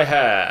touch my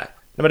hair,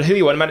 no matter who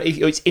you are, no matter if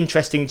it's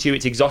interesting to you,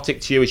 it's exotic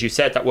to you, as you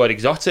said, that word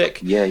exotic.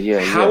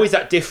 How is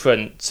that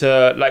different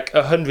to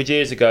 100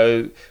 years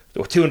ago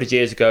or 200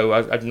 years ago?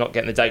 I'm not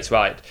getting the dates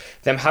right.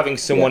 Them having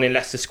someone in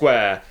Leicester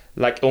Square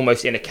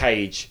almost in a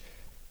cage.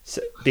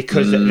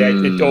 Because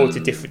they're all to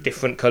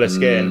different colour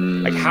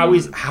skin. How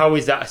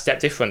is that a step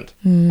different?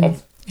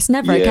 It's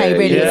never okay,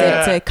 really, is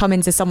it, to come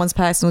into someone's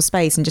personal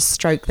space and just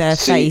stroke their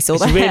face or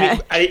their hair?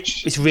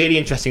 It's really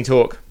interesting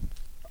talk.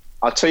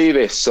 I'll tell you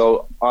this.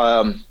 So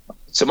my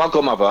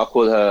godmother, I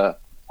call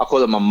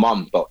her my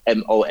mum, but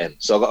M-O-M.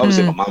 So I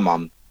obviously got my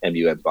mum,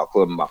 M-U-M, but I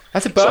call her my mum.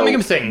 That's a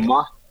Birmingham thing.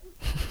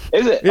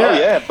 Is it? Yeah. Oh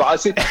yeah, but I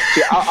see.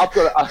 I've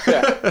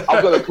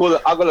got to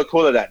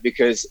call her that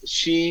because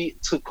she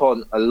took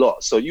on a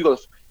lot. So to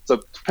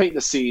paint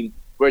the scene,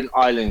 we're in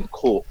Ireland,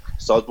 Cork.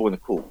 So I was born in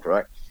Cork,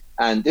 right?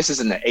 And this is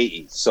in the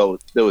 80s, so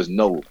there was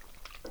no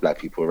black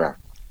people around.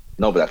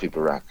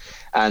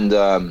 And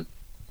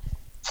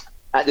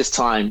at this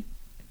time,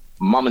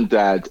 mum and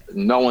dad,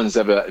 no one's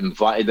ever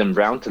invited them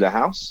round to the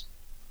house.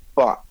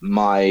 But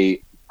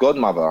my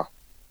godmother,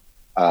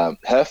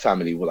 her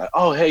family were like,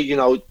 oh, hey, you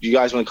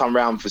guys want to come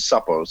round for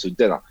supper or for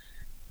dinner?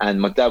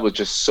 And my dad was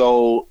just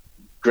so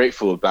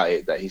grateful about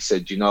it that he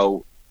said,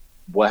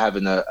 we're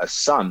having a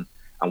son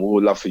and we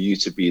would love for you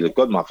to be the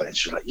godmother. And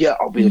she was like, yeah,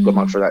 I'll be the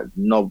godmother for that.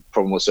 No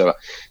problem whatsoever.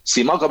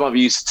 See, my godmother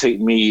used to take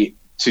me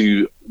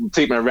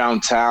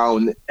around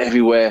town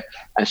everywhere,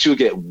 and she would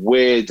get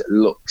weird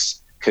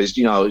looks because,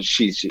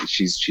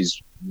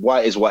 she's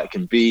white as white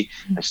can be,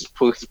 and she's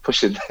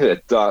pushing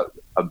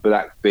a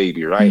black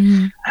baby, right?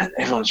 And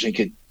everyone's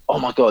thinking, oh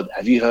my God,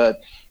 have you heard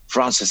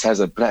Francis has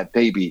a black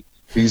baby?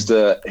 Who's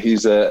the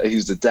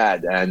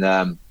dad?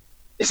 And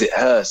is it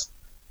hers?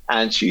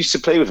 And she used to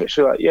play with it.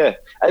 She was like, yeah.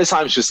 At the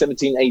time, she was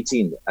 17,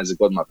 18 as a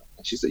godmother.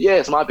 And she said, yeah,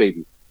 it's my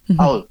baby.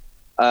 Oh,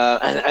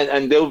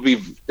 and they'll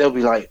be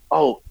like,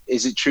 oh,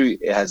 is it true?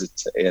 It has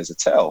a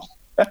tail.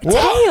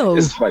 Tail?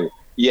 It's funny.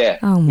 Yeah.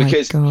 Oh my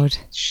God.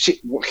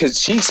 Because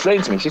she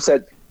explained to me, she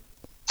said,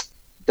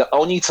 the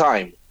only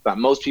time that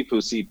most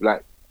people see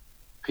black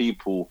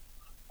people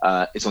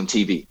is on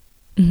TV.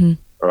 All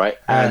right.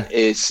 And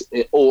it's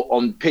all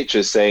on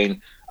pictures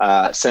saying,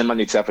 send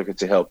money to Africa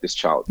to help this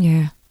child.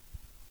 Yeah.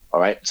 All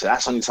right, so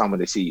that's the only time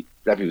when they see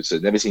black people. So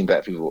they've never seen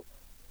black people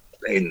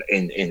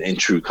in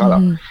true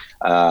color.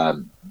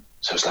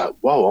 So it's like,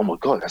 whoa, oh my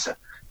God, that's a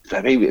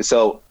black baby.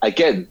 So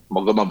again,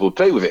 my godmother would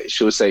play with it.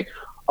 She would say,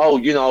 oh,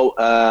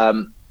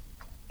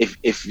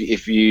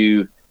 if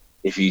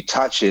you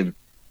touch him,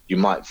 you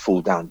might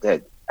fall down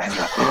dead. And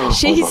like,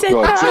 she said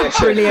that.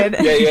 Brilliant.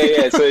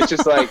 Yeah. So it's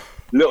just like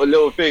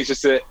little things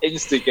just to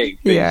instigate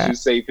things. Yeah. She would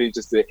say things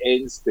just to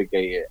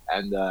instigate it.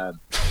 And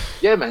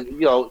yeah, man,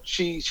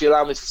 she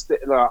allowed me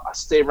to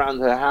stay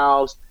around her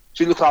house.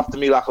 She looked after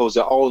me like I was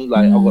her own.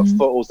 Like I've got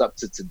photos up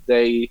to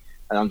today,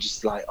 and I'm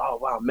just like, oh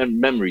wow,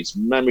 memories. So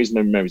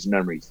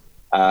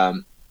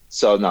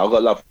no, I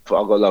got love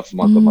for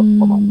my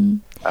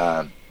mom.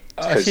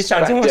 She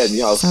sounds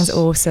awesome. Sounds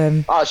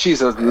awesome. Oh,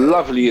 she's as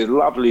lovely.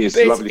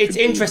 It's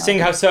interesting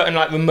how certain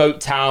like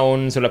remote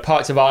towns or like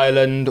parts of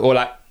Ireland, or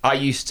like I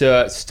used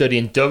to study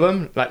in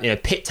Durham, like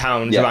pit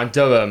towns around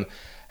Durham.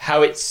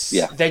 How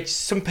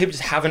some people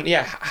just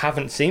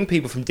haven't seen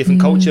people from different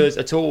cultures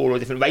at all, or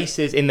different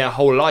races in their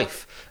whole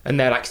life, and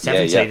they're like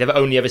 70. They've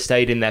only ever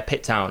stayed in their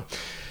pit town.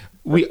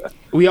 We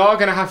are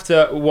going to have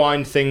to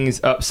wind things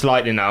up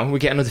slightly now. We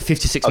get another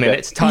 56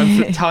 minutes.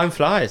 Time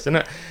flies, isn't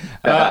it?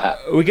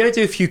 We're going to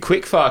do a few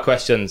quick fire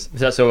questions,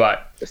 if that's all right.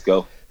 Let's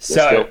go.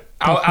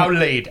 I'll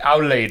lead.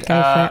 Go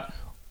for it.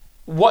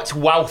 What's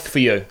wealth for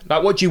you?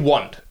 Like, what do you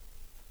want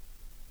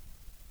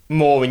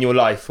more in your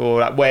life,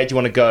 or like, where do you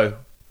want to go?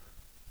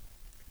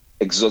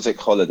 Exotic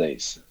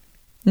holidays.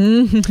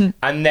 And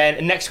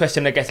then next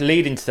question, I guess,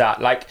 leading to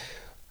that, like,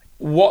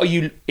 what are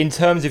you, in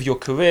terms of your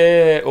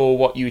career or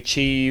what you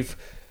achieve,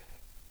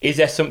 is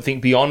there something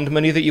beyond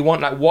money that you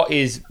want? Like, what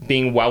is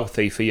being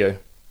wealthy for you?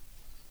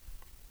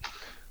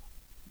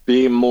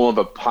 Being more of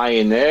a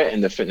pioneer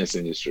in the fitness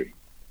industry.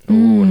 Oh,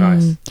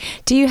 nice.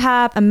 Do you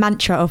have a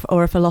mantra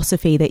or a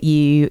philosophy that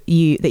you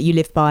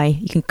live by,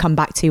 you can come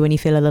back to when you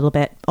feel a little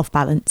bit off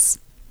balance?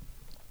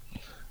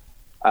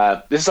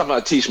 This is something I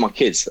teach my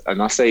kids,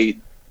 and I say,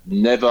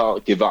 never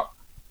give up.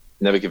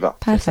 Never give up.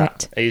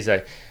 Perfect.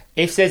 Easy.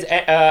 If there's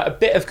a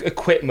bit of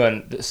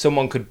equipment that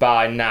someone could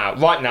buy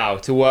right now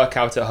to work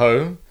out at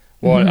home,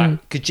 or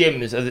like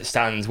gyms as it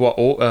stands,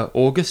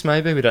 August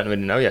maybe? We don't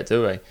really know yet,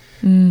 do we?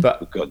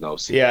 But God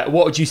knows. Yeah,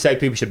 what would you say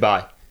people should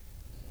buy?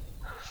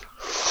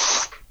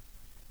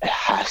 It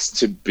has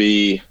to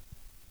be,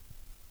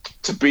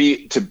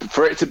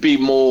 for it to be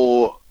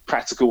more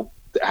practical,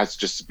 it has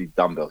just to be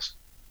dumbbells.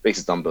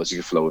 Basic dumbbells, you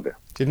can flow with it.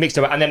 Just mixed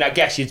up, and then I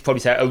guess you'd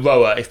probably say a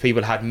rower if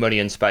people had money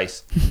and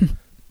space.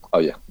 Oh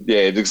yeah,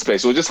 big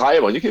space. Or just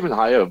hire one. You can even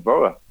hire a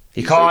rower.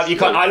 You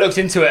can't. I looked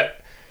into it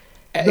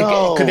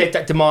because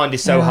the demand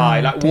is so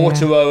high. Like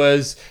water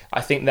rowers,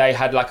 I think they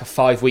had like a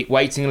 5-week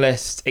waiting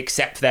list,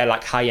 except their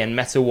like high-end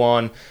metal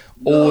one.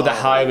 All the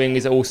hiring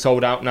is all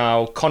sold out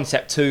now.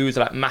 Concept 2s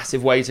are like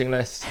massive waiting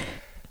lists.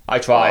 I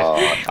tried.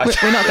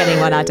 We're not getting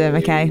one, Adam,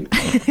 okay?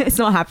 It's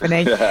not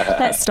happening.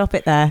 Let's stop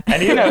it there.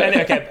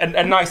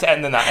 And nice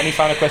end than that. Any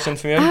final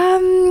questions from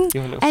you?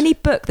 Any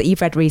book that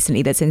you've read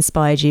recently that's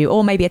inspired you,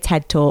 or maybe a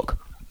TED Talk?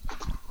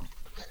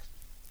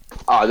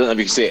 I don't know if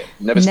you can see it.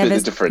 Never Split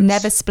the Difference.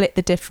 Never Split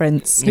the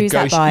Difference. Who's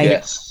that by?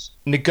 Yes.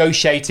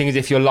 negotiating as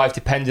if your life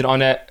depended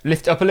on it.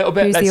 Lift it up a little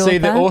bit. Who's Let's the see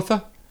the author?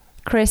 author.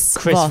 Chris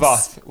Voss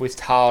Voss. with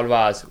Tal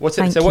Raz. What's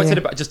it? Thank So what's you. it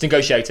about? Just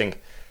negotiating.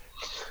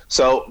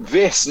 So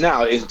this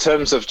now, in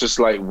terms of just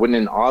like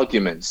winning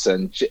arguments,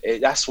 and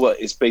that's what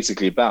it's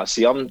basically about.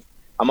 See, I'm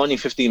only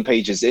 15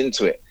 pages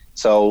into it.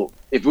 So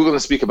if we're going to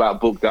speak about a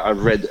book that I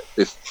read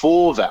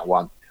before that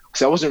one,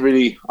 because I'm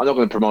not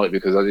going to promote it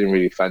because I didn't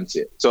really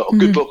fancy it. So a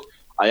good book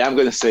I am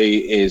going to say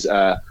is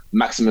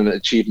Maximum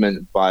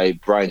Achievement by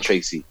Brian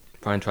Tracy.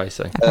 Brian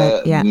Tracy.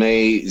 Yeah.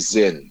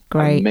 Amazing.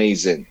 Great.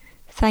 Amazing.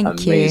 Thank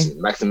Amazing.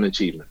 you. Maximum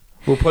Achievement.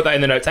 We'll put that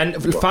in the notes. And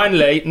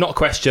finally, not a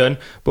question,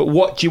 but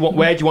what do you want?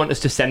 Where do you want us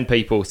to send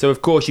people? So,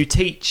 of course, you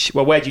teach.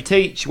 Well, where do you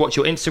teach? What's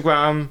your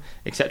Instagram,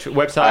 etc.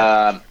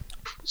 Website?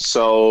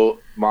 So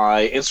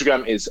my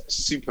Instagram is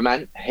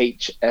Superman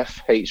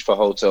HF, H for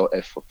hotel,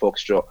 F for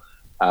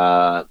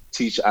foxtrot.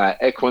 Teach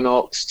at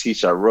Equinox,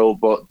 teach at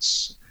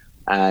Robots,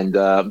 and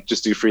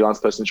just do freelance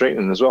personal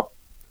training as well.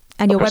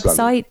 And your Across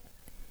London. website?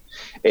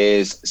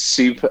 Is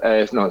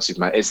not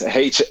Superman. It's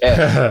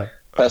HF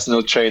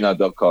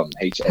personaltrainer.com.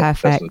 HF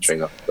Perfect.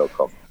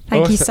 personaltrainer.com.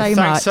 Thank you so much.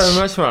 Thanks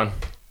so much, man.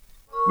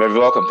 Very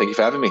welcome. Thank you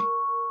for having me.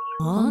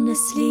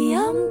 Honestly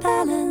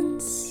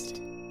unbalanced.